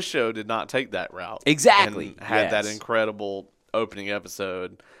 though, this show did not take that route. Exactly. And had that incredible opening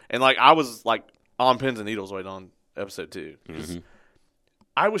episode. And, I was, on pins and needles waiting on episode 2. Mm-hmm.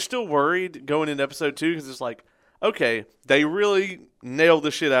 I was still worried going into episode 2 because it's like, okay, they really nailed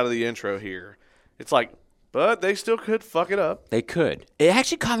the shit out of the intro here. It's like, but they still could fuck it up. They could. It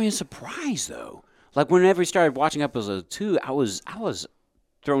actually caught me a surprise, though. Whenever we started watching episode 2, I was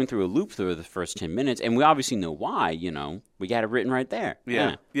thrown through a loop through the first 10 minutes, and we obviously know why. We got it written right there.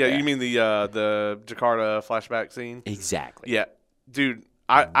 Yeah. You mean the Jakarta flashback scene? Exactly. Yeah, dude.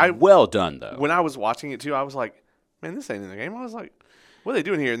 I well done though. When I was watching it too, I was like, man, this ain't in the game. I was like, what are they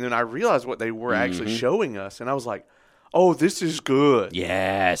doing here? And then I realized what they were actually showing us, and I was like, oh, this is good.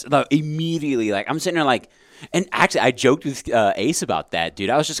 Yes. Immediately, I'm sitting there and actually, I joked with Ace about that, dude.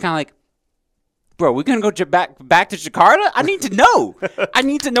 I was just kind of like, bro, we're going to go back to Jakarta? I need to know. I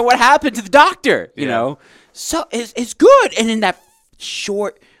need to know what happened to the doctor, you know? So it's good. And in that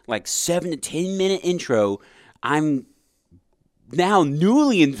short, 7 to 10 minute intro, I'm now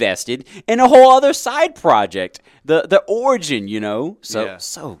newly invested in a whole other side project, the origin, So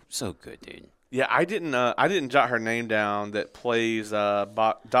good, dude. Yeah, I didn't jot her name down that plays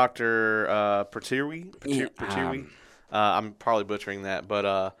Dr. Pertiwi. I'm probably butchering that,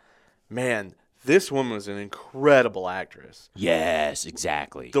 but man, this woman was an incredible actress. Yes,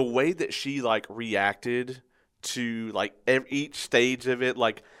 exactly. The way that she reacted to each stage of it,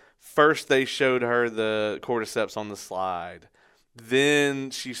 first they showed her the cordyceps on the slide,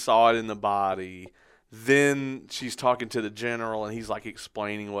 then she saw it in the body, then she's talking to the general and he's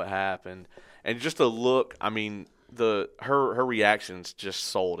explaining what happened, and just the look. I mean, her reactions just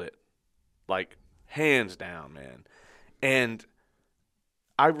sold it, hands down, man. And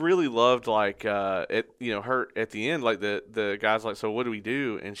I really loved her at the end, the guy's like, so what do we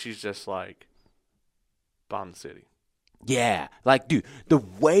do? And she's just bomb the city. Yeah, dude, the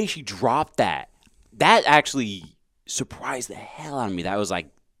way she dropped that actually surprised the hell out of me. That was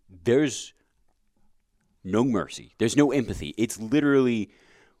there's no mercy. There's no empathy. It's literally,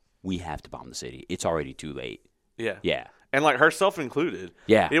 we have to bomb the city. It's already too late. Yeah. Yeah. And, like, herself included.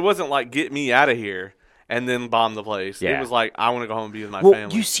 Yeah. It wasn't like, get me out of here and then bomb the place. Yeah. It was like, I want to go home and be with my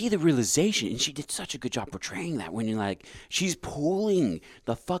family. You see the realization, and she did such a good job portraying that when you're like, she's pulling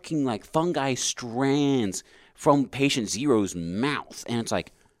the fucking, like, fungi strands from patient Zero's mouth. And it's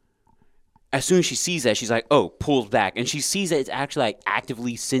like, as soon as she sees that, she's like, oh, pulls back. And she sees that it's actually, like,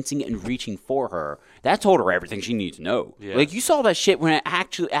 actively sensing it and reaching for her. That told her everything she needs to know. Yeah. Like, you saw that shit when it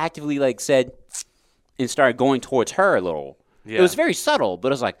actually actively, like, said, and started going towards her a little. Yeah. It was very subtle, but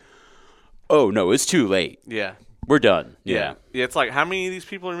it was like, oh, no, it's too late. Yeah. We're done. Yeah. Yeah, it's like, how many of these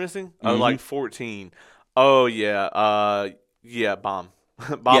people are missing? Mm-hmm. Oh, like 14. Oh, yeah. Yeah, bomb.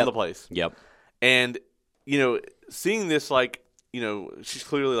 Bomb the place. Yep. And, you know, seeing this, like, you know, she's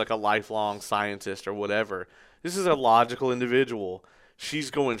clearly like a lifelong scientist or whatever. This is a logical individual. She's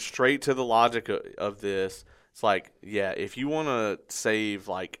going straight to the logic of this. It's like, yeah, if you want to save,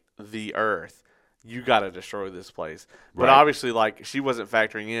 like, the Earth, you got to destroy this place. But obviously, like, she wasn't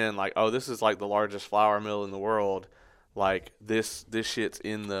factoring in, like, oh, this is, like, the largest flour mill in the world. Like, this shit's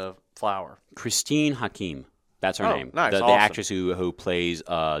in the flour. Christine Hakim. That's her name. Nice. The actress who plays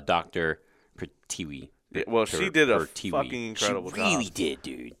Dr. Pratiwi. Well, she did a fucking incredible job. She really did,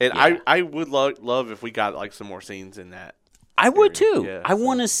 dude. And yeah. I would love if we got, like, some more scenes in that. I would, too. Yeah, I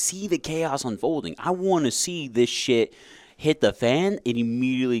want to see the chaos unfolding. I want to see this shit hit the fan and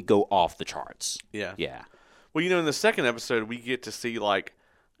immediately go off the charts. Yeah. Yeah. Well, you know, in the second episode, we get to see, like,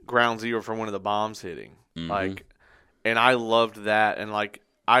 ground zero for one of the bombs hitting. Mm-hmm. Like, and I loved that. And, like,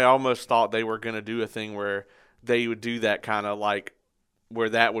 I almost thought they were going to do a thing where they would do that kind of, like, where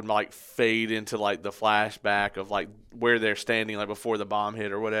that would, like, fade into, like, the flashback of, like, where they're standing, like, before the bomb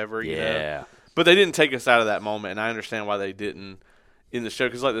hit or whatever. You know? But they didn't take us out of that moment, and I understand why they didn't in the show.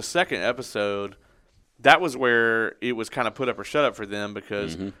 Because, like, the second episode, that was where it was kind of put up or shut up for them.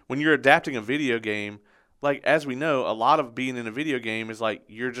 Because when you're adapting a video game, like, as we know, a lot of being in a video game is, like,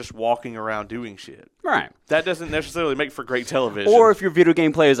 you're just walking around doing shit. Right. That doesn't necessarily make for great television. Or if your video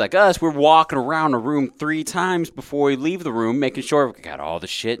game players like us, we're walking around a room 3 times before we leave the room, making sure we got all the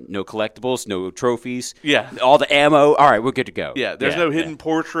shit, no collectibles, no trophies. Yeah. All the ammo. All right, we're good to go. Yeah, there's no hidden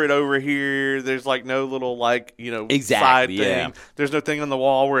portrait over here. There's, like, no little, like, you know, side thing. Yeah. There's no thing on the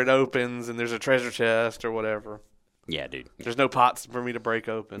wall where it opens and there's a treasure chest or whatever. Yeah, dude. There's no pots for me to break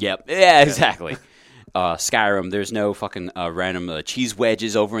open. Yep. Yeah, exactly. Skyrim, there's no fucking random cheese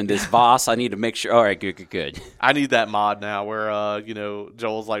wedges over in this vase. I need to make sure. All right, good. I need that mod now where, you know,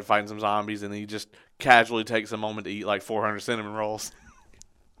 Joel's, like, fighting some zombies and he just casually takes a moment to eat, like, 400 cinnamon rolls.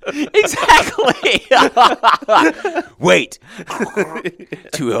 Exactly. Wait.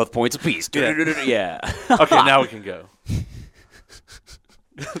 2 health points apiece. Yeah. Okay, now we can go.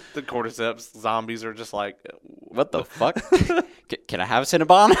 The cordyceps zombies are just like, what the fuck? Can I have a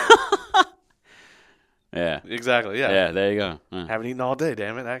Cinnabon? Yeah. Exactly, yeah. Yeah, there you go. Haven't eaten all day,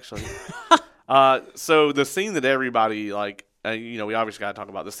 damn it, actually. So the scene that everybody, like, you know, we obviously got to talk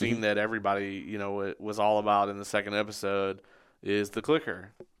about the scene that everybody, you know, was all about in the second episode is the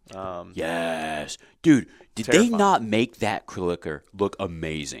clicker. Yes. Dude, did terrifying. They not make that clicker look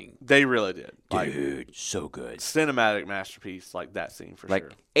amazing? They really did. Dude, like, so good. Cinematic masterpiece, like that scene for like,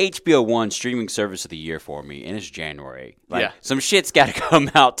 sure. HBO One streaming service of the year for me, and it's January. Like, some shit's got to come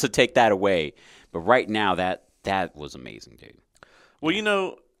out to take that away. But right now, that was amazing, dude. Well, you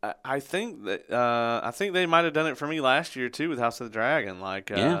know, I think they might have done it for me last year too with House of the Dragon. Like,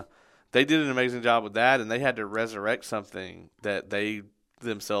 they did an amazing job with that, and they had to resurrect something that they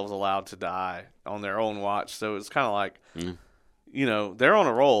themselves allowed to die on their own watch. So it's kind of like, you know, they're on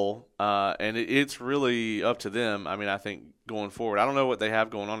a roll, and it's really up to them. I mean, I think going forward, I don't know what they have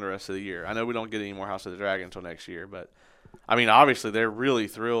going on the rest of the year. I know we don't get any more House of the Dragon until next year, but. I mean, obviously, they're really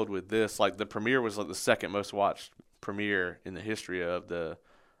thrilled with this. Like, the premiere was like the second most watched premiere in the history of the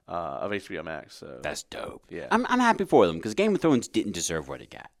of HBO Max. So that's dope. Yeah, I'm happy for them because Game of Thrones didn't deserve what it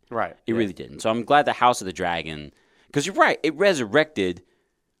got. Right, it really didn't. So I'm glad the House of the Dragon, because you're right, it resurrected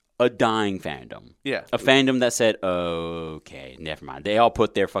a dying fandom. Yeah, a fandom that said, "Okay, never mind." They all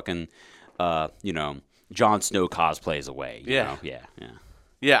put their fucking, you know, Jon Snow cosplays away. You know?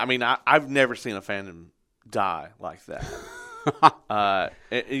 Yeah. I mean, I've never seen a fandom die like that.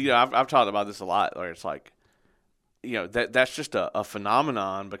 You know, I've talked about this a lot, where it's like, you know, that's just a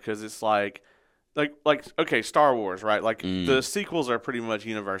phenomenon because it's like okay, Star Wars, right? Like the sequels are pretty much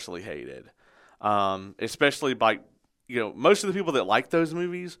universally hated, especially by, you know, most of the people that like those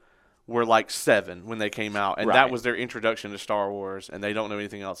movies were like 7 when they came out, and that was their introduction to Star Wars, and they don't know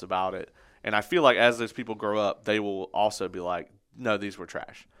anything else about it. And I feel like as those people grow up, they will also be like, no, these were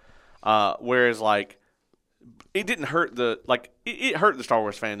trash. Whereas like it didn't hurt it hurt the Star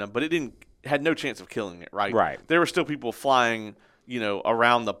Wars fandom, but it had no chance of killing it, right? Right. There were still people flying,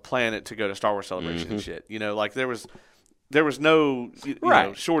 around the planet to go to Star Wars Celebration and shit. Like there was no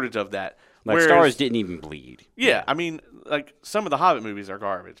shortage of that. Like Star Wars didn't even bleed. Yeah, I mean, like some of the Hobbit movies are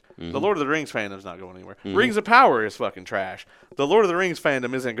garbage. The Lord of the Rings fandom's not going anywhere. Rings of Power is fucking trash. The Lord of the Rings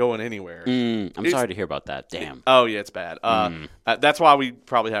fandom isn't going anywhere. I'm sorry to hear about that. Damn. Oh yeah, it's bad. That's why we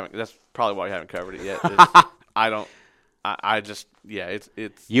probably haven't. That's probably why we haven't covered it yet. It's.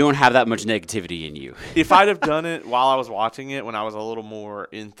 You don't have that much negativity in you. If I'd have done it while I was watching it, when I was a little more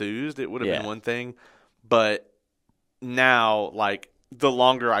enthused, it would have been one thing. But now, like, the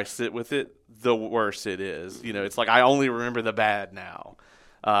longer I sit with it, the worse it is. It's like I only remember the bad now.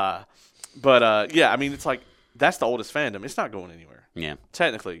 I mean, it's like that's the oldest fandom. It's not going anywhere. Yeah.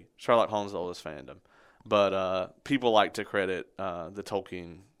 Technically, Sherlock Holmes is the oldest fandom. But people like to credit the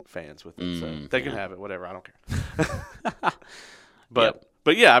Tolkien fans with it. So they can have it, whatever. I don't care.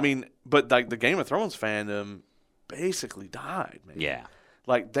 But yeah, I mean, like the Game of Thrones fandom basically died, man. Yeah.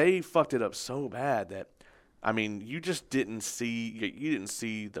 Like they fucked it up so bad that, I mean, you didn't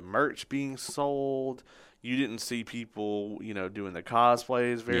see the merch being sold. You didn't see people, doing the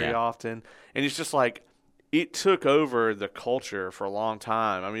cosplays very often. And it's just like, it took over the culture for a long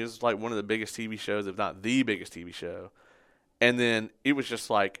time. I mean, it was like one of the biggest TV shows, if not the biggest TV show. And then it was just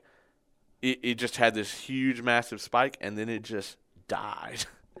like, it just had this huge, massive spike, and then it just died.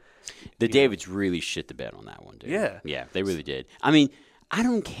 The Davids really shit the bed on that one, dude. Yeah. Yeah, they really did. I mean, I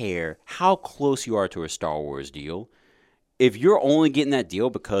don't care how close you are to a Star Wars deal. If you're only getting that deal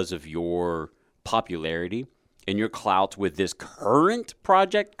because of your popularity and your clout with this current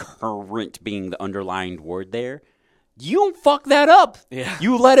project, current being the underlying word there, you don't fuck that up. Yeah.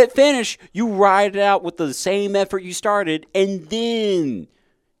 You let it finish. You ride it out with the same effort you started, and then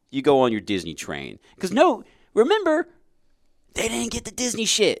you go on your Disney train. Because remember, they didn't get the Disney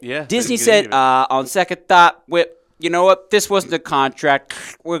shit. Yeah. Disney said, on second thought, you know what? This wasn't a contract.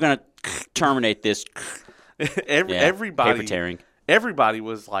 We're going to terminate this. Everybody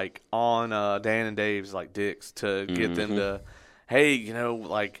was like on Dan and Dave's like dicks to get them to, hey,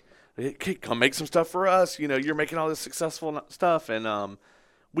 like, come make some stuff for us. You're making all this successful stuff. And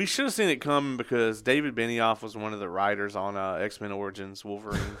we should have seen it coming because David Benioff was one of the writers on X-Men Origins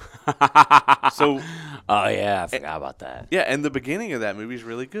Wolverine. So, oh yeah, I forgot about that. Yeah, and the beginning of that movie is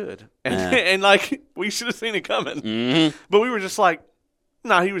really good, and like we should have seen it coming, but we were just like,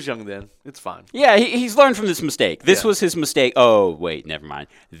 nah, he was young then. It's fine. Yeah, he's learned from this mistake. This was his mistake. Oh wait, never mind.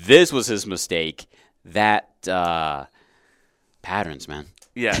 This was his mistake. That patterns, man.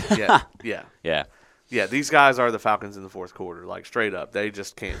 Yeah. These guys are the Falcons in the fourth quarter, like straight up. They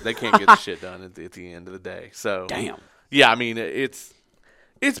just can't. They can't get the shit done at the end of the day. So damn. Yeah, I mean it's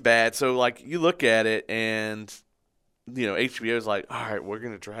bad. So like you look at it and HBO's like, all right, we're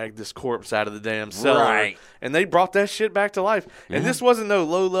gonna drag this corpse out of the damn cellar, right? And they brought that shit back to life. Yeah. And this wasn't no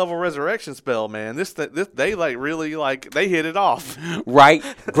low level resurrection spell, man. This they like really like they hit it off, right?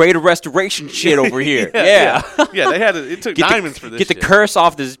 Greater restoration shit over here. Yeah. They had it took diamonds for this. Get the curse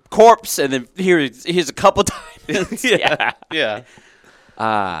off this corpse, and then here's a couple diamonds. Yeah.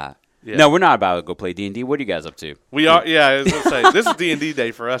 No, we're not about to go play D&D. What are you guys up to? We are. Yeah, I was gonna say this is D&D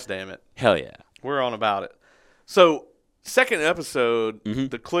day for us. Damn it. Hell yeah. We're on about it. So. Second episode,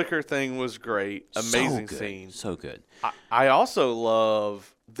 the clicker thing was great. Amazing scene. So good. I also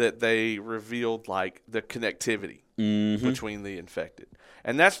love that they revealed like the connectivity between the infected.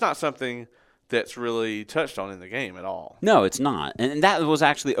 And that's not something that's really touched on in the game at all. No, it's not. And that was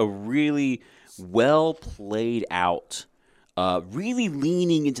actually a really well played out, really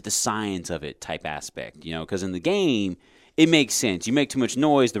leaning into the science of it type aspect, because in the game, it makes sense. You make too much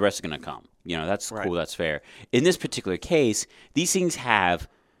noise, the rest are going to come. That's cool. That's fair. In this particular case, these things have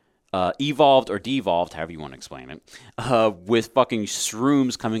evolved or devolved, however you want to explain it, with fucking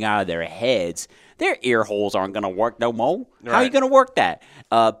shrooms coming out of their heads. Their ear holes aren't going to work no more. Right. How are you going to work that?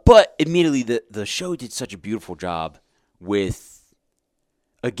 But immediately, the show did such a beautiful job with,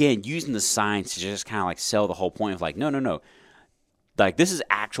 again, using the science to just kind of like sell the whole point of like, no. Like, this is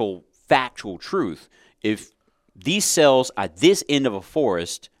actual factual truth. If these cells at this end of a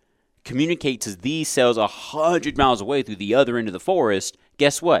forest communicate to these cells 100 miles away through the other end of the forest,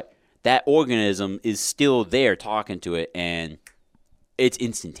 guess what? That organism is still there talking to it, and it's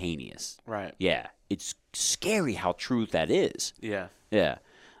instantaneous. Right. Yeah. It's scary how true that is. Yeah. Yeah.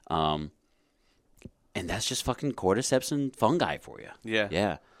 And that's just fucking cordyceps and fungi for you. Yeah.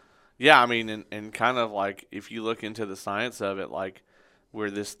 Yeah. Yeah, I mean, and kind of like if you look into the science of it, like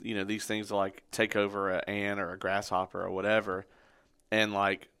where this, these things like take over an ant or a grasshopper or whatever, and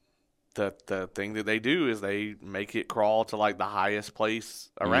like the thing that they do is they make it crawl to like the highest place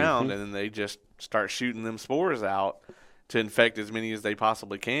around, and then they just start shooting them spores out to infect as many as they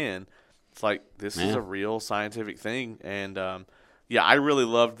possibly can. It's like this is a real scientific thing, and I really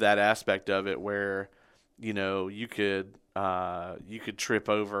loved that aspect of it where you could trip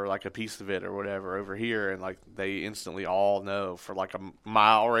over like a piece of it or whatever over here, and like they instantly all know for like a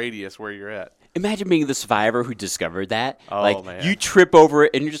mile radius where you're at. Imagine being the survivor who discovered that. Oh, man. You trip over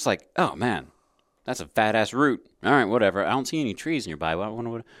it and you're just like, oh man, that's a fat ass root. All right, whatever. I don't see any trees nearby.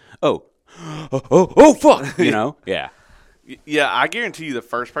 Oh, fuck. Yeah. Yeah, I guarantee you the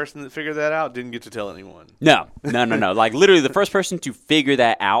first person that figured that out didn't get to tell anyone. No. Like literally the first person to figure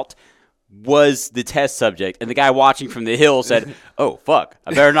that out was the test subject, and the guy watching from the hill said, "Oh fuck,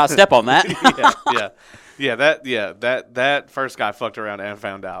 I better not step on that." That first guy fucked around and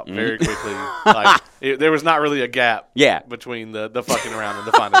found out very quickly. Like there was not really a gap. Between the fucking around and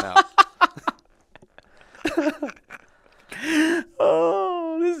the finding out.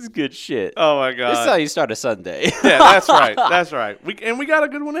 Oh, this is good shit. Oh my god, this is how you start a Sunday. Yeah, that's right. That's right. We got a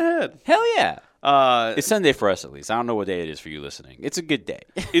good one ahead. Hell yeah. It's Sunday for us, at least. I don't know what day it is for you listening. It's a good day.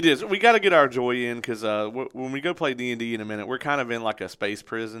 It is. We got to get our joy in because when we go play D&D in a minute, we're kind of in like a space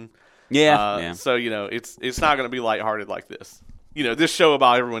prison. Yeah. So it's not going to be lighthearted like this. This show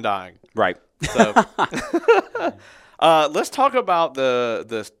about everyone dying. Right. So let's talk about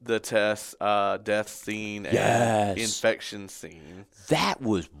the test death scene and infection scene. That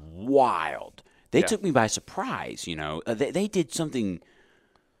was wild. They took me by surprise. They did something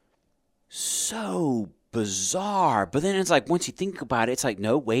so bizarre, but then it's like once you think about it, it's like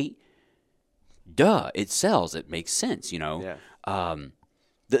no, wait, duh, it sells. It makes sense. The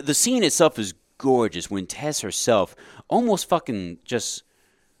scene itself is gorgeous when Tess herself almost fucking just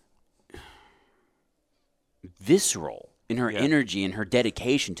visceral in her energy and her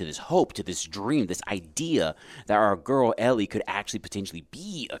dedication to this hope, to this dream, this idea that our girl Ellie could actually potentially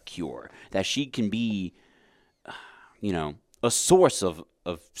be a cure, that she can be, a source of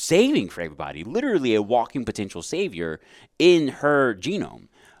saving for everybody, literally a walking potential savior in her genome.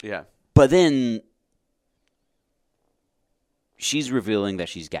 Yeah. But then she's revealing that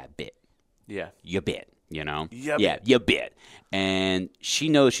she's got bit. Yeah. You bit, You bit. And she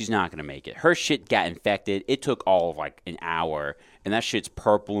knows she's not going to make it. Her shit got infected. It took all of like an hour, and that shit's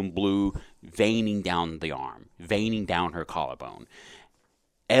purple and blue, veining down the arm, veining down her collarbone.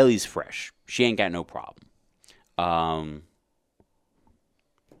 Ellie's fresh. She ain't got no problem.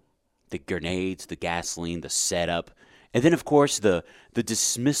 The grenades, the gasoline, the setup, and then, of course, the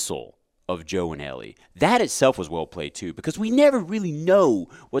dismissal of Joe and Ellie. That itself was well played, too, because we never really know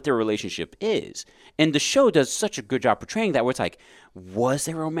what their relationship is. And the show does such a good job portraying that where it's like, was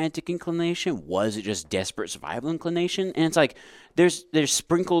there romantic inclination? Was it just desperate survival inclination? And it's like, there's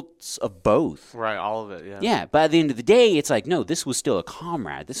sprinkles of both. Right, all of it, yeah. Yeah, but at the end of the day, it's like, no, this was still a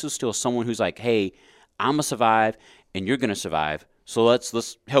comrade. This was still someone who's like, hey, I'm going to survive, and you're going to survive. So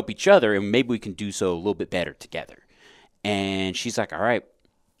let's help each other, and maybe we can do so a little bit better together. And she's like, all right,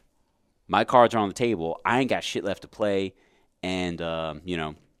 my cards are on the table. I ain't got shit left to play, and, I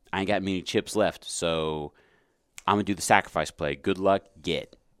ain't got many chips left, so I'm going to do the sacrifice play. Good luck,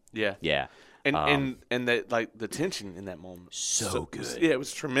 get. Yeah. Yeah. And that, like, the tension in that moment. So good. Yeah, it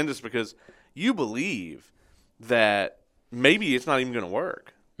was tremendous because you believe that maybe it's not even going to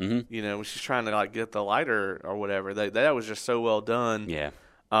work. Mm-hmm. She's trying to like get the lighter or whatever. That was just so well done. Yeah.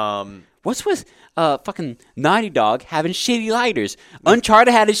 What's with fucking Naughty Dog having shitty lighters?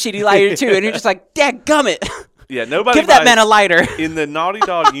 Uncharted had a shitty lighter too, and you're just like, dadgummit. Yeah, nobody give that man a lighter. In the Naughty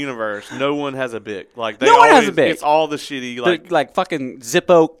Dog universe, no one has a Bic. Like no one has a Bic. It's all the shitty like fucking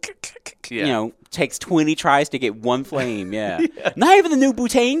Zippo. Takes 20 tries to get one flame. Yeah. Not even the new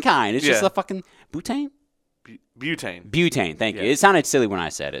butane kind. It's just a fucking butane. Butane, thank you. It sounded silly when I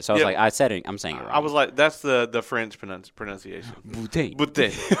said it, so I was like, I said it. I'm saying it wrong. I was like, that's the French pronunciation. Butane.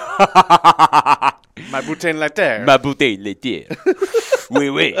 My butane laitière. Ma bouteille laitière.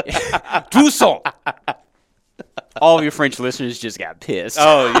 Oui. Toussaint. All of your French listeners just got pissed.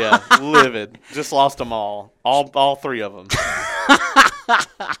 Oh yeah, livid. Just lost them all. All three of them.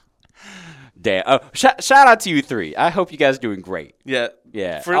 Damn. Oh, shout out to you three. I hope you guys are doing great. Yeah.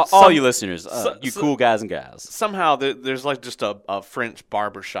 All you listeners, you cool guys and gals. Somehow there's like just a French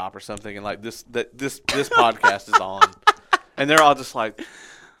barber shop or something, and like this podcast is on, and they're all just like,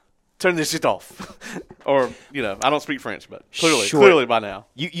 turn this shit off, or I don't speak French, but clearly by now.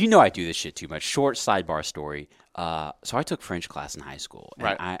 You know I do this shit too much. Short sidebar story. So I took French class in high school, and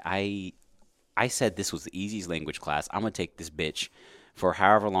right. I said this was the easiest language class. I'm gonna take this bitch for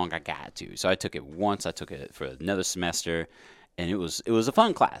however long I got to. So I took it once. I took it for another semester. And it was a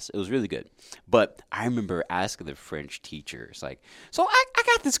fun class. It was really good. But I remember asking the French teachers, like, so I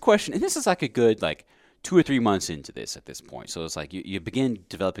got this question, and this is like a good, like, 2 or 3 months into this at this point. So it's like you begin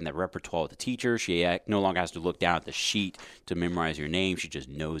developing that repertoire with the teacher. She no longer has to look down at the sheet to memorize your name. She just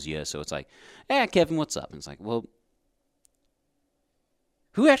knows you. So it's like, hey, Kevin, what's up? And it's like, well,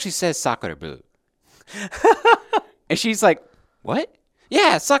 who actually says sacre bleu? And she's like, what?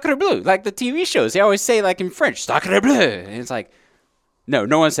 Yeah, sacre bleu. Like the TV shows. They always say, like, in French, sacre bleu. And it's like, no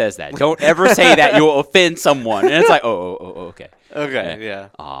one says that. Don't ever say that. You'll offend someone. And it's like, oh, okay. Okay, yeah.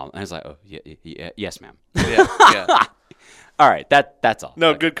 And it's like, oh, yeah, yes, ma'am. Yeah. All right, that's all.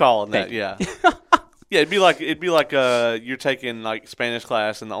 No, good call on that. Yeah. Yeah, it'd be like you're taking like Spanish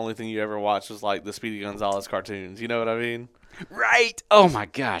class and the only thing you ever watched was like the Speedy Gonzales cartoons. You know what I mean? Right. Oh my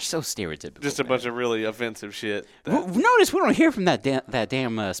gosh, so stereotypical. Just a bunch of really offensive shit. Notice we don't hear from that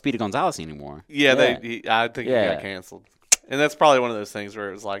damn Speedy Gonzales anymore. Yeah, I think he got canceled. And that's probably one of those things where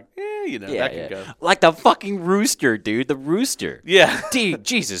it was like, that can go. Like the fucking rooster, dude. The rooster. Yeah. Dude,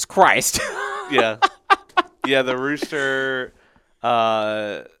 Jesus Christ. Yeah. Yeah, the rooster.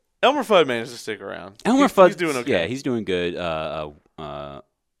 Elmer Fudd managed to stick around. He's doing okay. Yeah, he's doing good.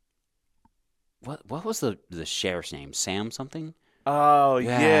 What was the sheriff's name? Sam something? Oh,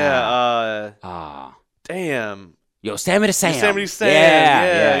 yeah. Damn. Yosemite Sam. Yosemite Sam.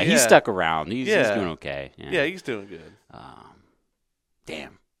 Yeah. He stuck around. He's doing okay. Yeah, he's doing good.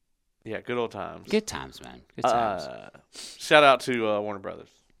 Damn. Yeah, good old times. Good times, man. Good times. Shout out to Warner Brothers.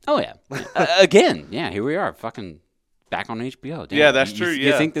 Oh, yeah. Again, here we are. Fucking back on HBO. Damn. Yeah, that's true.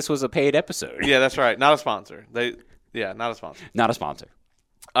 You think this was a paid episode? Yeah, that's right. Not a sponsor. Not a sponsor. Not a sponsor.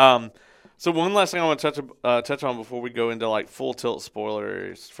 So one last thing I want to touch on before we go into like full tilt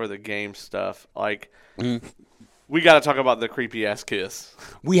spoilers for the game stuff. Like, we got to talk about the creepy ass kiss.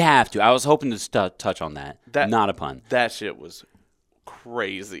 We have to. I was hoping to touch on that. Not a pun. That shit was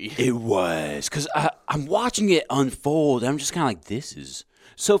crazy. It was because I'm watching it unfold. And I'm just kind of like, this is.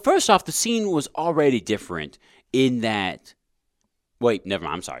 So first off, the scene was already different in that. Wait, never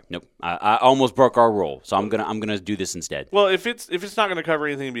mind. I'm sorry. Nope. I almost broke our rule, so I'm gonna do this instead. Well, if it's not gonna cover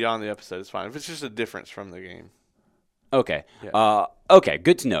anything beyond the episode, it's fine. If it's just a difference from the game. Okay. Yeah. Okay.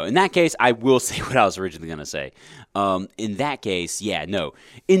 Good to know. In that case, I will say what I was originally gonna say. In that case, no.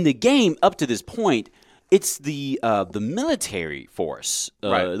 In the game, up to this point, it's the military force,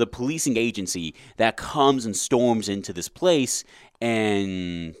 right. The policing agency that comes and storms into this place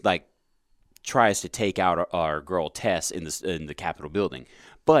and like tries to take out our girl Tess in the Capitol building.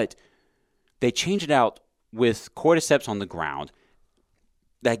 But they change it out with cordyceps on the ground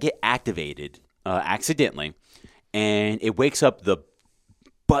that get activated accidentally, and it wakes up the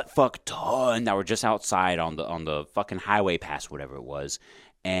buttfuck ton that were just outside on the fucking highway pass, whatever it was,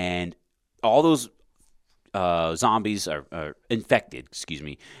 and all those zombies are infected,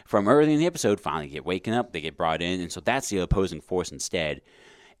 from early in the episode finally get waken up, they get brought in, and so that's the opposing force instead.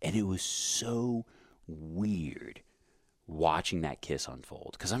 And it was so weird watching that kiss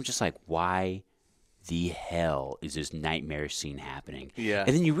unfold because I'm just like, why the hell is this nightmare scene happening? Yeah.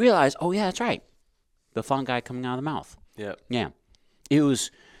 And then you realize, oh, yeah, that's right. The fun guy coming out of the mouth. Yep. Yeah. It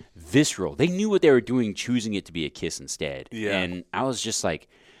was visceral. They knew what they were doing, choosing it to be a kiss instead. Yeah. And I was just like,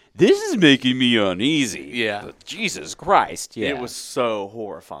 this is making me uneasy. Yeah. Jesus Christ. Yeah. It was so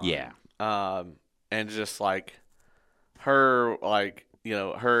horrifying. Yeah. And just like her, like,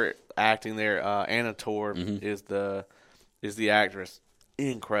 her acting there, Anna Torv is the actress.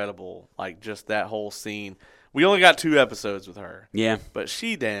 Incredible. Like, just that whole scene. We only got 2 episodes with her. Yeah. But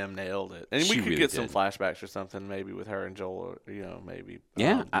she damn nailed it. And we could really get did. some flashbacks or something maybe with her and Joel, maybe.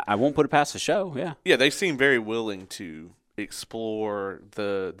 Yeah, I won't put it past the show, yeah. Yeah, they seem very willing to explore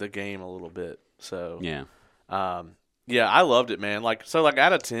the game a little bit. So, yeah. Yeah, I loved it, man. Like, so, like,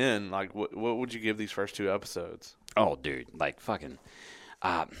 out of 10, like, what would you give these first 2 episodes? Oh, dude, like, fucking...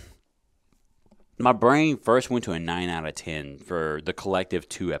 my brain first went to a 9 out of 10 for the collective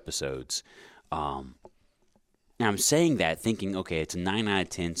 2 episodes. And I'm saying that thinking, okay, it's a 9 out of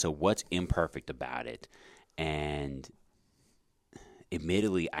 10, so what's imperfect about it? And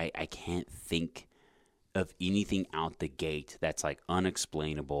admittedly, I can't think of anything out the gate that's, like,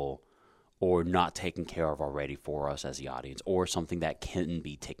 unexplainable or not taken care of already for us as the audience, or something that can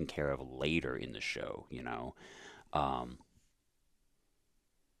be taken care of later in the show,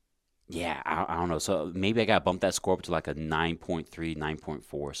 Yeah, I don't know. So maybe I got to bump that score up to like a 9.3, 9.4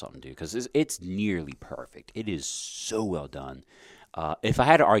 or something, dude, because it's nearly perfect. It is so well done. If I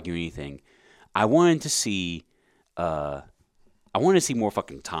had to argue anything, I wanted to see more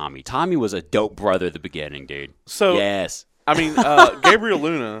fucking Tommy. Tommy was a dope brother at the beginning, dude. So yes. I mean, Gabriel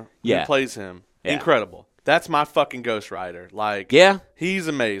Luna, who plays him, incredible. That's my fucking Ghost Rider. Like, he's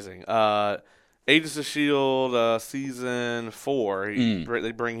amazing. Agents of S.H.I.E.L.D. Season 4,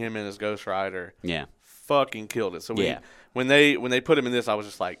 they bring him in as Ghost Rider. Yeah. Fucking killed it. So when they put him in this, I was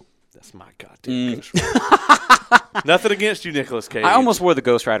just like, that's my goddamn Ghost Rider. Nothing against you, Nicolas Cage. I almost wore the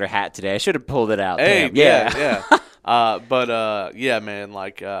Ghost Rider hat today. I should have pulled it out. Hey, yeah. But man,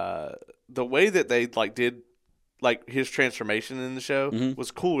 like the way that they like did like his transformation in the show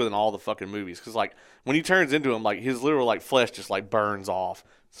was cooler than all the fucking movies. Because like when he turns into him, like his literal like flesh just like burns off.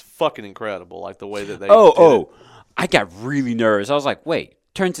 It's fucking incredible. Like the way that they did it. I got really nervous. I was like, wait.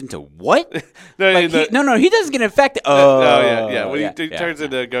 Turns into what? No, he doesn't get infected. When he turns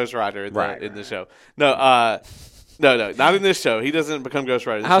into Ghost Rider in the show. No, not in this show. He doesn't become Ghost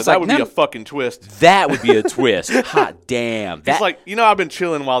Rider. That would be a fucking twist. That would be a twist. Hot damn. It's like, I've been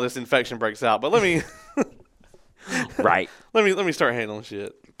chilling while this infection breaks out, but let me right. Let me start handling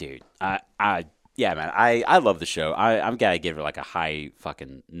shit. Dude, man, I love the show. I'm gotta give it like a high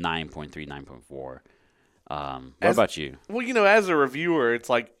fucking 9.3, 9.4. What about you? Well, as a reviewer, it's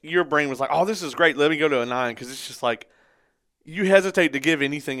like your brain was like, "Oh, this is great. Let me go to a 9," because it's just like you hesitate to give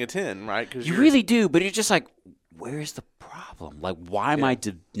anything a 10, right? Because you really do, but it's just like, where's the problem? Like, why am I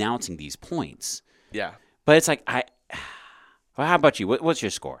denouncing these points? Yeah, but it's like well, how about you? What's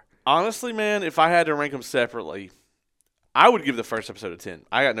your score? Honestly, man, if I had to rank them separately, I would give the first episode a 10.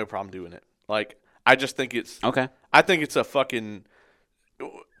 I got no problem doing it. Like, I just think it's okay. I think it's a fucking.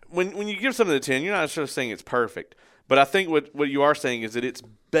 When you give something a 10, you're not just saying it's perfect. But I think what you are saying is that it's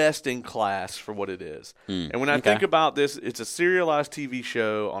best in class for what it is. And when I think about this, it's a serialized TV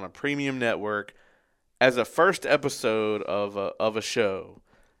show on a premium network. As a first episode of a show,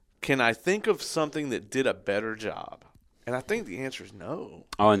 can I think of something that did a better job? And I think the answer is no.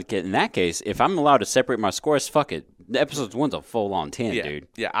 Oh, in that case, if I'm allowed to separate my scores, fuck it. The episode 1's a full-on 10, dude.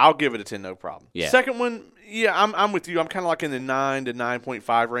 Yeah, I'll give it a 10, no problem. Yeah. Second one, I'm with you. I'm kind of like in the 9 to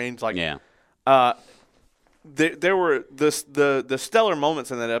 9.5 range. Like, there were the stellar moments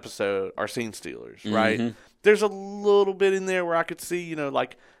in that episode are scene stealers, right? There's a little bit in there where I could see,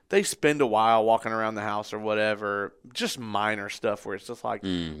 like they spend a while walking around the house or whatever, just minor stuff where it's just like,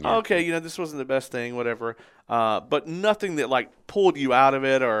 okay, this wasn't the best thing, whatever. But nothing that like pulled you out of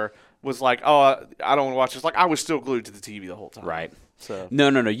it or was like, oh, I don't want to watch this. Like I was still glued to the TV the whole time. Right. So No.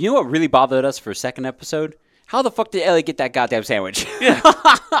 You know what really bothered us for a second episode? How the fuck did Ellie get that goddamn sandwich? Yeah.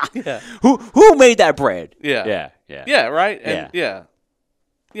 Who made that bread? Yeah. Yeah, right? And yeah,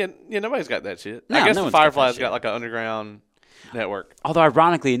 nobody's got that shit. No, I guess no the Firefly's got like an underground network. Although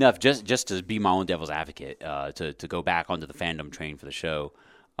ironically enough, just to be my own devil's advocate, to go back onto the fandom train for the show,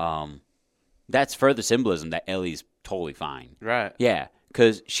 that's further symbolism that Ellie's totally fine. Right. Yeah,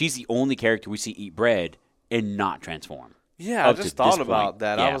 because she's the only character we see eat bread and not transform. Yeah, I just thought about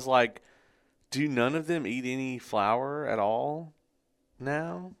that. Yeah. I was like, do none of them eat any flour at all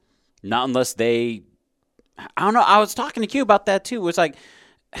now? Not unless they... I don't know. I was talking to Q about that, too. It's like,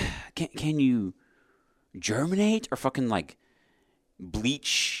 can you germinate or fucking, like,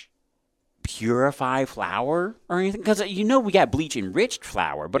 bleach, purify flour or anything? Because, we got bleach-enriched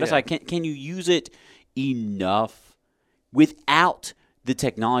flour, but it's like, can you use it enough without the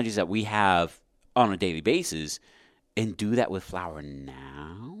technologies that we have on a daily basis and do that with flour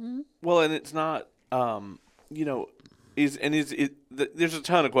now? Well, and it's not, there's a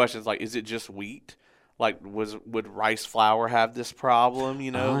ton of questions. Like, is it just wheat? Like, would rice flour have this problem?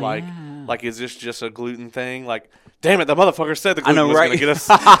 Like, is this just a gluten thing? Like, damn it, the motherfucker said the gluten was going to get us.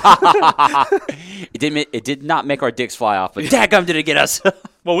 It did not make our dicks fly off, but dadgum did it get us.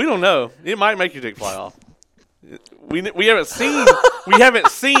 Well, we don't know. It might make your dick fly off. We haven't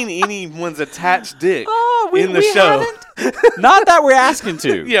seen anyone's attached dick in the show. Not that we're asking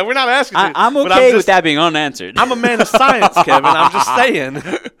to. Yeah, we're not asking to. I'm okay with that being unanswered. I'm a man of science, Kevin. I'm just saying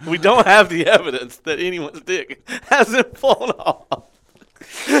we don't have the evidence that anyone's dick hasn't fallen off.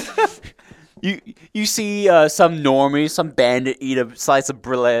 You see some normie, some bandit eat a slice of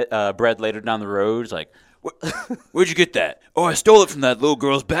bread later down the road. It's like, where'd you get that? Oh, I stole it from that little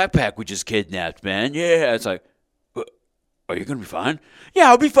girl's backpack we just kidnapped, man. Yeah. It's like, are you going to be fine? Yeah,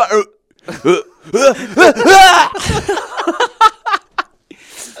 I'll be fine.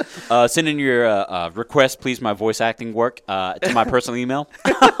 Send in your request, please, my voice acting work to my personal email.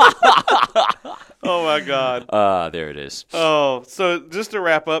 Oh, my God. There it is. Oh, so just to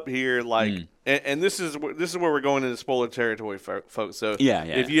wrap up here, like, and this is where we're going into spoiler territory, folks. So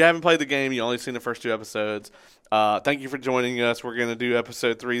if you haven't played the game, you only seen the first 2 episodes, thank you for joining us. We're going to do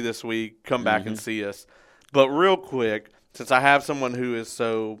episode 3 this week. Come back and see us. But real quick, since I have someone who is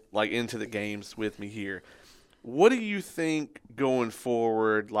so like into the games with me here, what do you think going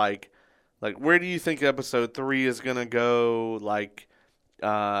forward, like Like, where do you think episode 3 is going to go? Like,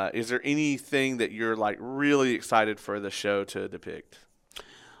 is there anything that you're, like, really excited for the show to depict?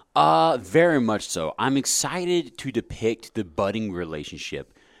 Very much so. I'm excited to depict the budding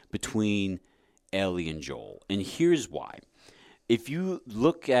relationship between Ellie and Joel. And here's why. If you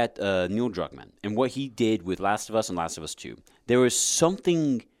look at Neil Druckmann and what he did with Last of Us and Last of Us 2, there was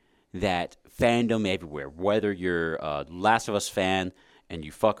something that fandom everywhere, whether you're a Last of Us fan and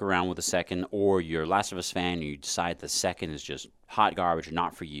you fuck around with the second, or you're a Last of Us fan and you decide the second is just hot garbage or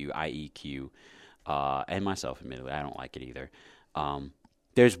not for you, i.e. Q, and myself, admittedly, I don't like it either.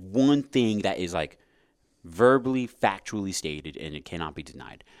 There's one thing that is like verbally, factually stated, and it cannot be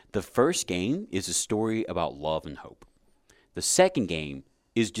denied. The first game is a story about love and hope. The second game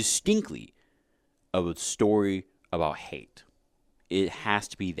is distinctly a story about hate. It has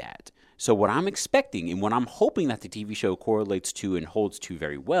to be that. So what I'm expecting and what I'm hoping that the TV show correlates to and holds to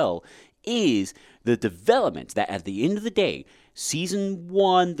very well is the development that at the end of the day, season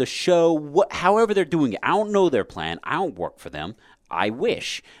 1, the show, however they're doing it, I don't know their plan. I don't work for them. I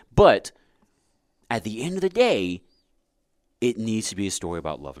wish. But at the end of the day, it needs to be a story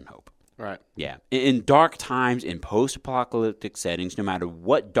about love and hope. Right. Yeah. In dark times, in post-apocalyptic settings, no matter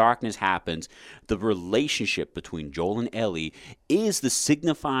what darkness happens, the relationship between Joel and Ellie is the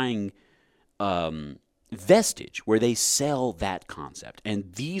signifying vestige where they sell that concept.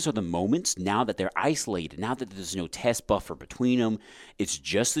 And these are the moments, now that they're isolated, now that there's no test buffer between them, it's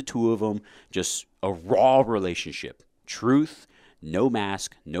just the two of them, just a raw relationship. Truth, no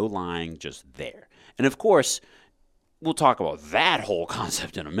mask, no lying, just there. And of course, we'll talk about that whole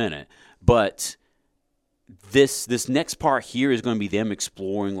concept in a minute, but this next part here is going to be them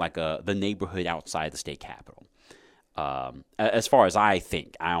exploring like the neighborhood outside the state capitol. As far as I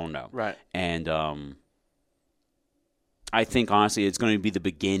think, I don't know. Right. And I think honestly, it's going to be the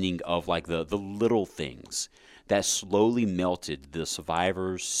beginning of like the little things that slowly melted the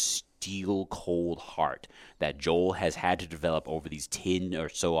survivor's steel cold heart that Joel has had to develop over these 10 or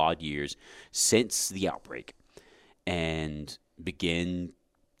so odd years since the outbreak, and begin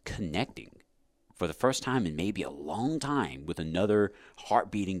connecting for the first time in maybe a long time with another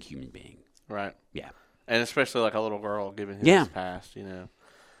heart-beating human being. Right. Yeah. And especially like a little girl given his past, you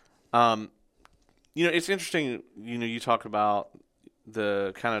know. It's interesting, you talk about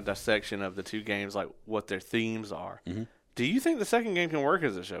the kind of dissection of the two games, like what their themes are. Mm-hmm. Do you think the second game can work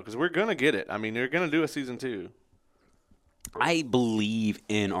as a show? Because we're going to get it. I mean, they're going to do a season 2. I believe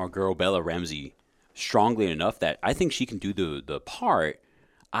in our girl Bella Ramsey strongly enough that I think she can do the part.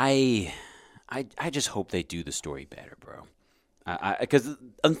 I just hope they do the story better, bro. Because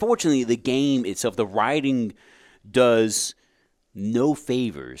unfortunately, the game itself, the writing does no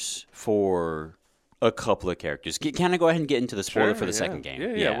favors for a couple of characters. Can I go ahead and get into the spoiler for the second game?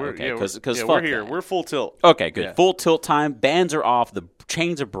 Yeah. Okay. Because we're here. We're full tilt. Okay, good. Yeah. Full tilt time. Bands are off. The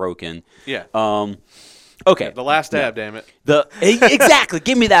chains are broken. Yeah. Okay. Yeah, the last dab, damn it. Exactly.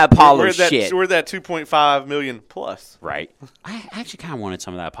 Give me that Apollo shit. We're that 2.5 million plus. Right. I actually kind of wanted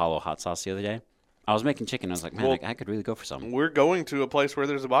some of that Apollo hot sauce the other day. I was making chicken. I was like, man, I could really go for something. We're going to a place where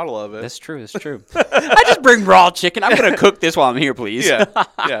there's a bottle of it. That's true. I just bring raw chicken. I'm going to cook this while I'm here, please. Yeah.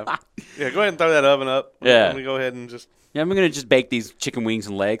 Go ahead and throw that oven up. Yeah. Let me go ahead and just. Yeah, I'm going to just bake these chicken wings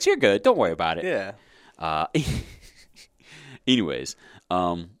and legs. You're good. Don't worry about it. Yeah. Anyways.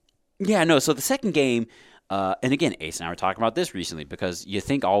 So the second game, and again, Ace and I were talking about this recently because you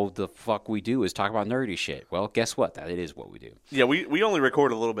think all the fuck we do is talk about nerdy shit. Well, guess what? That it is what we do. Yeah, we only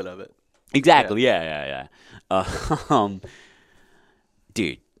record a little bit of it. Exactly. Yeah.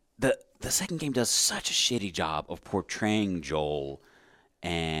 Dude, the second game does such a shitty job of portraying Joel,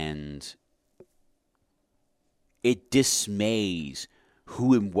 and it dismays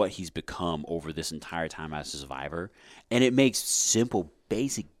who and what he's become over this entire time as a survivor, and it makes simple,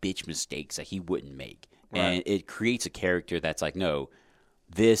 basic bitch mistakes that he wouldn't make. Right. And it creates a character that's like, no,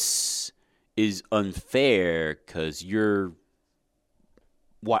 this is unfair because you're...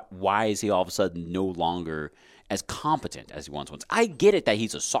 Why is he all of a sudden no longer as competent as he once was? I get it that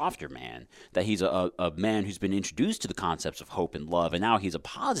he's a softer man, that he's a man who's been introduced to the concepts of hope and love, and now he's a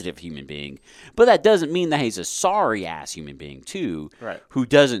positive human being. But that doesn't mean that he's a sorry-ass human being, too, right, who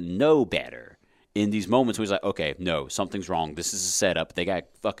doesn't know better. In these moments where he's like, okay, no, something's wrong. This is a setup. They got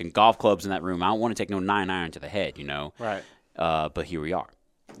fucking golf clubs in that room. I don't want to take no 9-iron to the head, you know? Right. But here we are,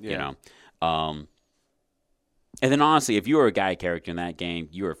 you know? And then, honestly, if you were a guy character in that game,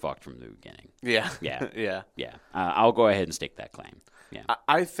 you were fucked from the beginning. Yeah. Yeah. I'll go ahead and stake that claim. Yeah.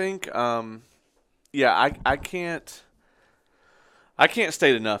 I think, I can't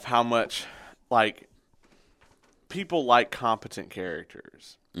state enough how much, like, people like competent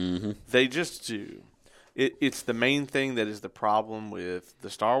characters. Mm-hmm. They just do. It's the main thing that is the problem with the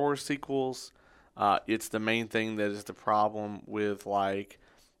Star Wars sequels. It's the main thing that is the problem with like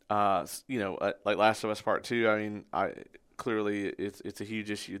Last of Us Part 2. I mean, clearly it's a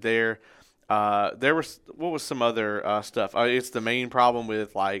huge issue there. There was what was some other stuff? It's the main problem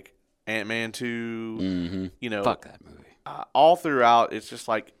with like Ant-Man 2. Mm-hmm. Fuck that movie. All throughout, it's just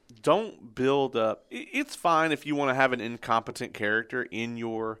like don't build up. It's fine if you want to have an incompetent character in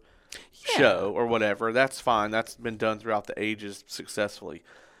your show or whatever. That's fine. That's been done throughout the ages successfully.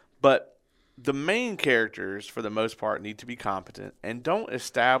 But the main characters, for the most part, need to be competent, and don't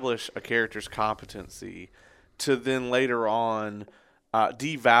establish a character's competency to then later on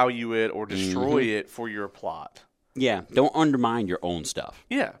devalue it or destroy it for your plot. Yeah, don't undermine your own stuff.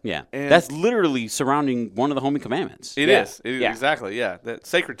 Yeah. Yeah. And that's literally surrounding one of the Homie Commandments. It is. Exactly, yeah. That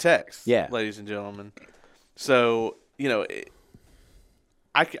sacred text, ladies and gentlemen. So,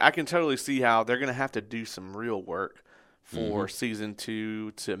 I can totally see how they're going to have to do some real work for season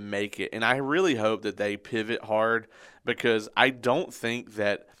 2 to make it. And I really hope that they pivot hard, because I don't think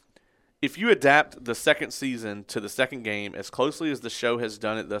that if you adapt the second season to the second game as closely as the show has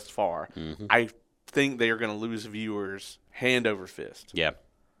done it thus far, I think they are going to lose viewers hand over fist. Yeah.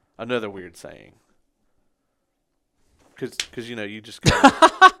 Another weird saying. Because you just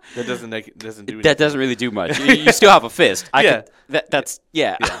that doesn't do anything. That doesn't really do much. You still have a fist. That's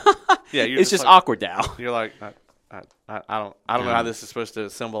yeah. It's just like, awkward now. You're like, I don't know how this is supposed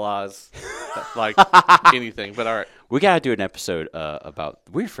to symbolize like anything, but all right. We gotta do an episode about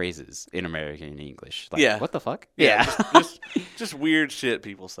weird phrases in American English. Like, what the fuck? Yeah. just weird shit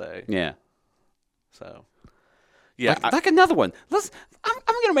people say. Yeah. So. Yeah, like another one. I'm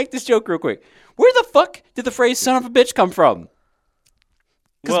gonna make this joke real quick. Where the fuck did the phrase "son of a bitch" come from?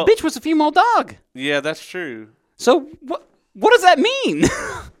 Because bitch was a female dog. Yeah, that's true. So what does that mean?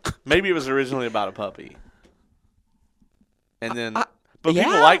 Maybe it was originally about a puppy, and then but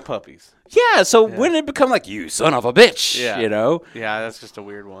people like puppies. Yeah. So when did it become like you son of a bitch? Yeah. Yeah, that's just a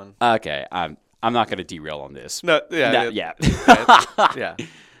weird one. Okay, I'm not gonna derail on this. No. Yeah. Yeah.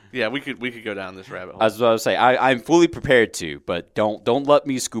 Yeah, we could go down this rabbit hole. I was about to say I'm fully prepared to, but don't let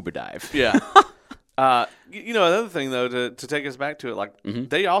me scuba dive. Yeah. Another thing though to take us back to it, like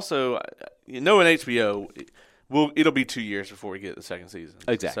they also in HBO it'll be 2 years before we get the second season.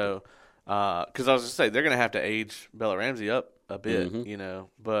 Exactly. So because I was just say they're gonna have to age Bella Ramsey up a bit,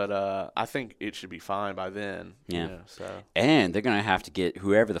 but I think it should be fine by then. Yeah. So and they're gonna have to get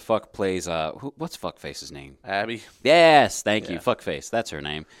whoever the fuck plays what's Fuckface's name? Abby. Yes, thank you. Fuckface, that's her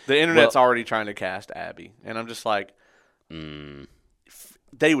name. The internet's already trying to cast Abby, and I'm just like,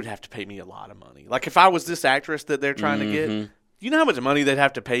 they would have to pay me a lot of money. Like if I was this actress that they're trying to get, you know how much money they'd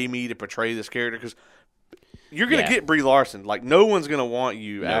have to pay me to portray this character? Because you're gonna get Brie Larson. Like no one's gonna want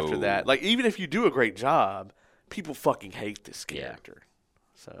you after that. Like even if you do a great job, people fucking hate this character.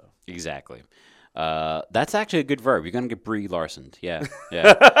 So exactly. That's actually a good verb. You're gonna get Brie Larson. Yeah.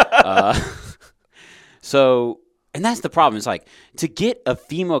 So, and that's the problem. It's like to get a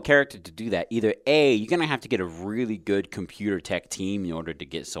female character to do that. Either A, you're gonna have to get a really good computer tech team in order to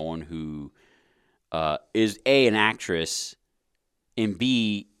get someone who is A, an actress, and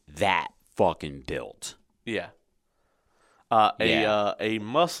B, that fucking built. Yeah. A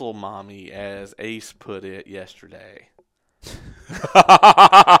muscle mommy, as Ace put it yesterday.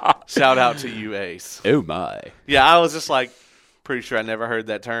 Shout out to you, Ace. Oh my. Yeah, I was just like, pretty sure I never heard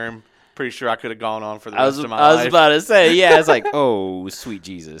that term. Pretty sure I could have gone on for the rest of my life. I was about to say, yeah, it's like, oh, sweet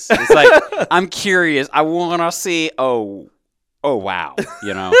Jesus. It's like, I'm curious. I want to see, oh, wow.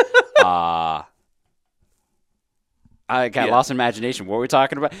 I got lost in imagination. What were we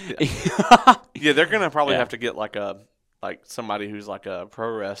talking about? Yeah, they're going to probably have to get like somebody who's like a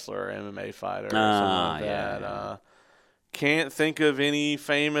pro wrestler or MMA fighter or something like that. Yeah. Can't think of any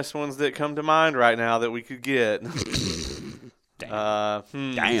famous ones that come to mind right now that we could get. Damn.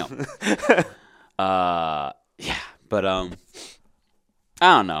 Yeah, but I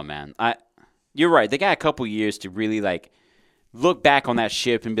don't know, man. You're right. They got a couple years to really like look back on that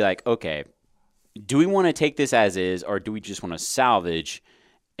ship and be like, okay, do we want to take this as is, or do we just want to salvage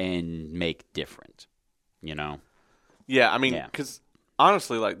and make different? Yeah, I mean, because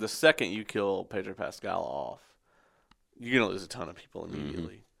honestly, like the second you kill Pedro Pascal off, you're gonna lose a ton of people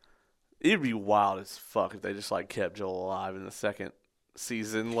immediately. It'd be wild as fuck if they just like kept Joel alive in the second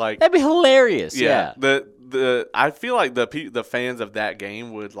season. Like that'd be hilarious. Yeah. I feel like the fans of that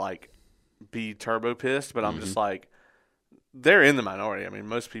game would like be turbo pissed, but I'm just like, they're in the minority. I mean,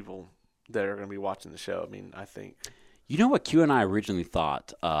 most people that are going to be watching the show, I mean, I think You know what Q and I originally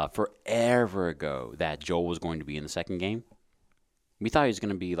thought forever ago that Joel was going to be in the second game? We thought he was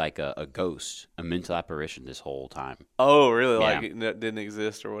going to be like a ghost, a mental apparition this whole time. Oh, really? Yeah. Like it didn't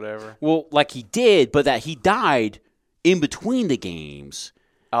exist or whatever? Well, like he did, but that he died in between the games.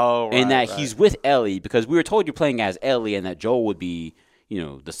 Oh, right. And that he's with Ellie, because we were told you're playing as Ellie and that Joel would be,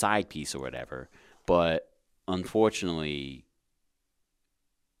 the side piece or whatever. But unfortunately,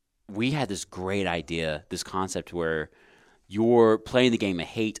 we had this great idea, this concept where you're playing the game of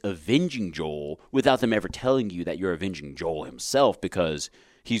hate, avenging Joel, without them ever telling you that you're avenging Joel himself because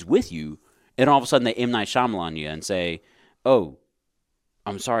he's with you. And all of a sudden they M. Night Shyamalan you and say, oh,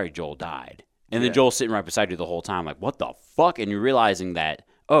 I'm sorry Joel died. And then Joel's sitting right beside you the whole time like, what the fuck? And you're realizing that,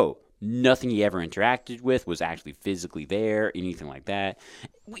 oh, nothing he ever interacted with was actually physically there, anything like that.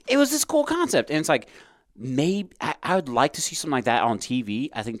 It was this cool concept. And it's like, maybe I would like to see something like that on TV.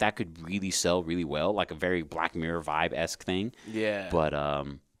 I think that could really sell really well, like a very Black Mirror vibe-esque thing. Yeah. But,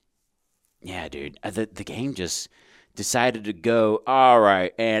 yeah, dude, the game just decided to go, all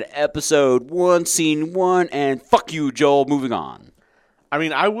right, and episode 1, scene 1, and fuck you, Joel, moving on. I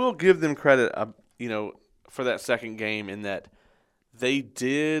mean, I will give them credit, for that second game in that they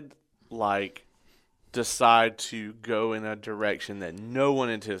did, decide to go in a direction that no one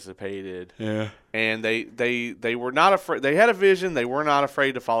anticipated. Yeah. And they were not afraid. They had a vision. They were not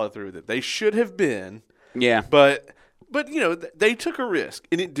afraid to follow through with it. They should have been. Yeah. But they took a risk,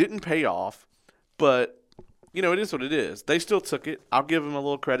 and it didn't pay off. But, it is what it is. They still took it. I'll give them a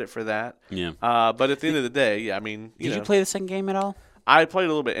little credit for that. Yeah. But at the end of the day, yeah, I mean, Did you play the second game at all? I played a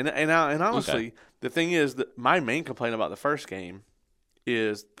little bit. And honestly, the thing is that my main complaint about the first game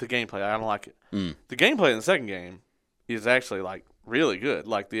is the gameplay. I don't like it. The gameplay in the second game is actually really good.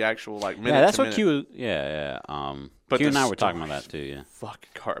 Like the actual minute. Yeah, that's to what minute. Q. Yeah. But Q and I were talking about that too. Yeah.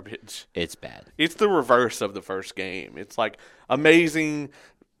 Fucking garbage. It's bad. It's the reverse of the first game. It's amazing,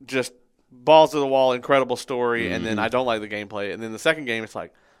 just balls to the wall, incredible story, and then I don't like the gameplay. And then the second game, it's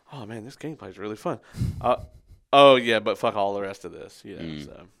like, oh man, this gameplay is really fun. Oh yeah, but fuck all the rest of this.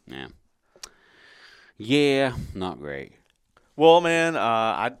 So. Yeah. Yeah, not great. Well, man,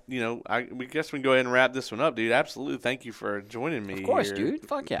 we guess we can go ahead and wrap this one up, dude. Absolutely, thank you for joining me. Of course, here. dude.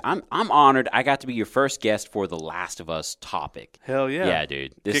 Fuck yeah, I'm honored. I got to be your first guest for the Last of Us topic. Hell yeah, yeah,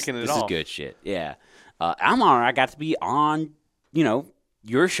 dude. This off. Is good shit. Yeah, I'm honored. I got to be on,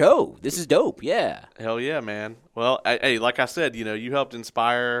 your show. This is dope. Yeah. Hell yeah, man. Well, hey, like I said, you helped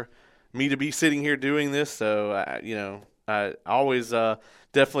inspire me to be sitting here doing this. So, I always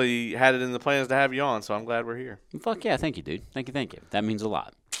definitely had it in the plans to have you on, so I'm glad we're here. Fuck yeah, thank you, dude. Thank you. That means a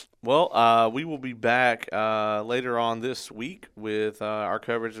lot. Well, we will be back later on this week with our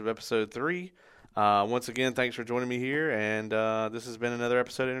coverage of Episode 3. Once again, thanks for joining me here, and this has been another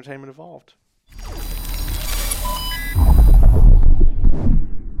episode of Entertainment Evolved.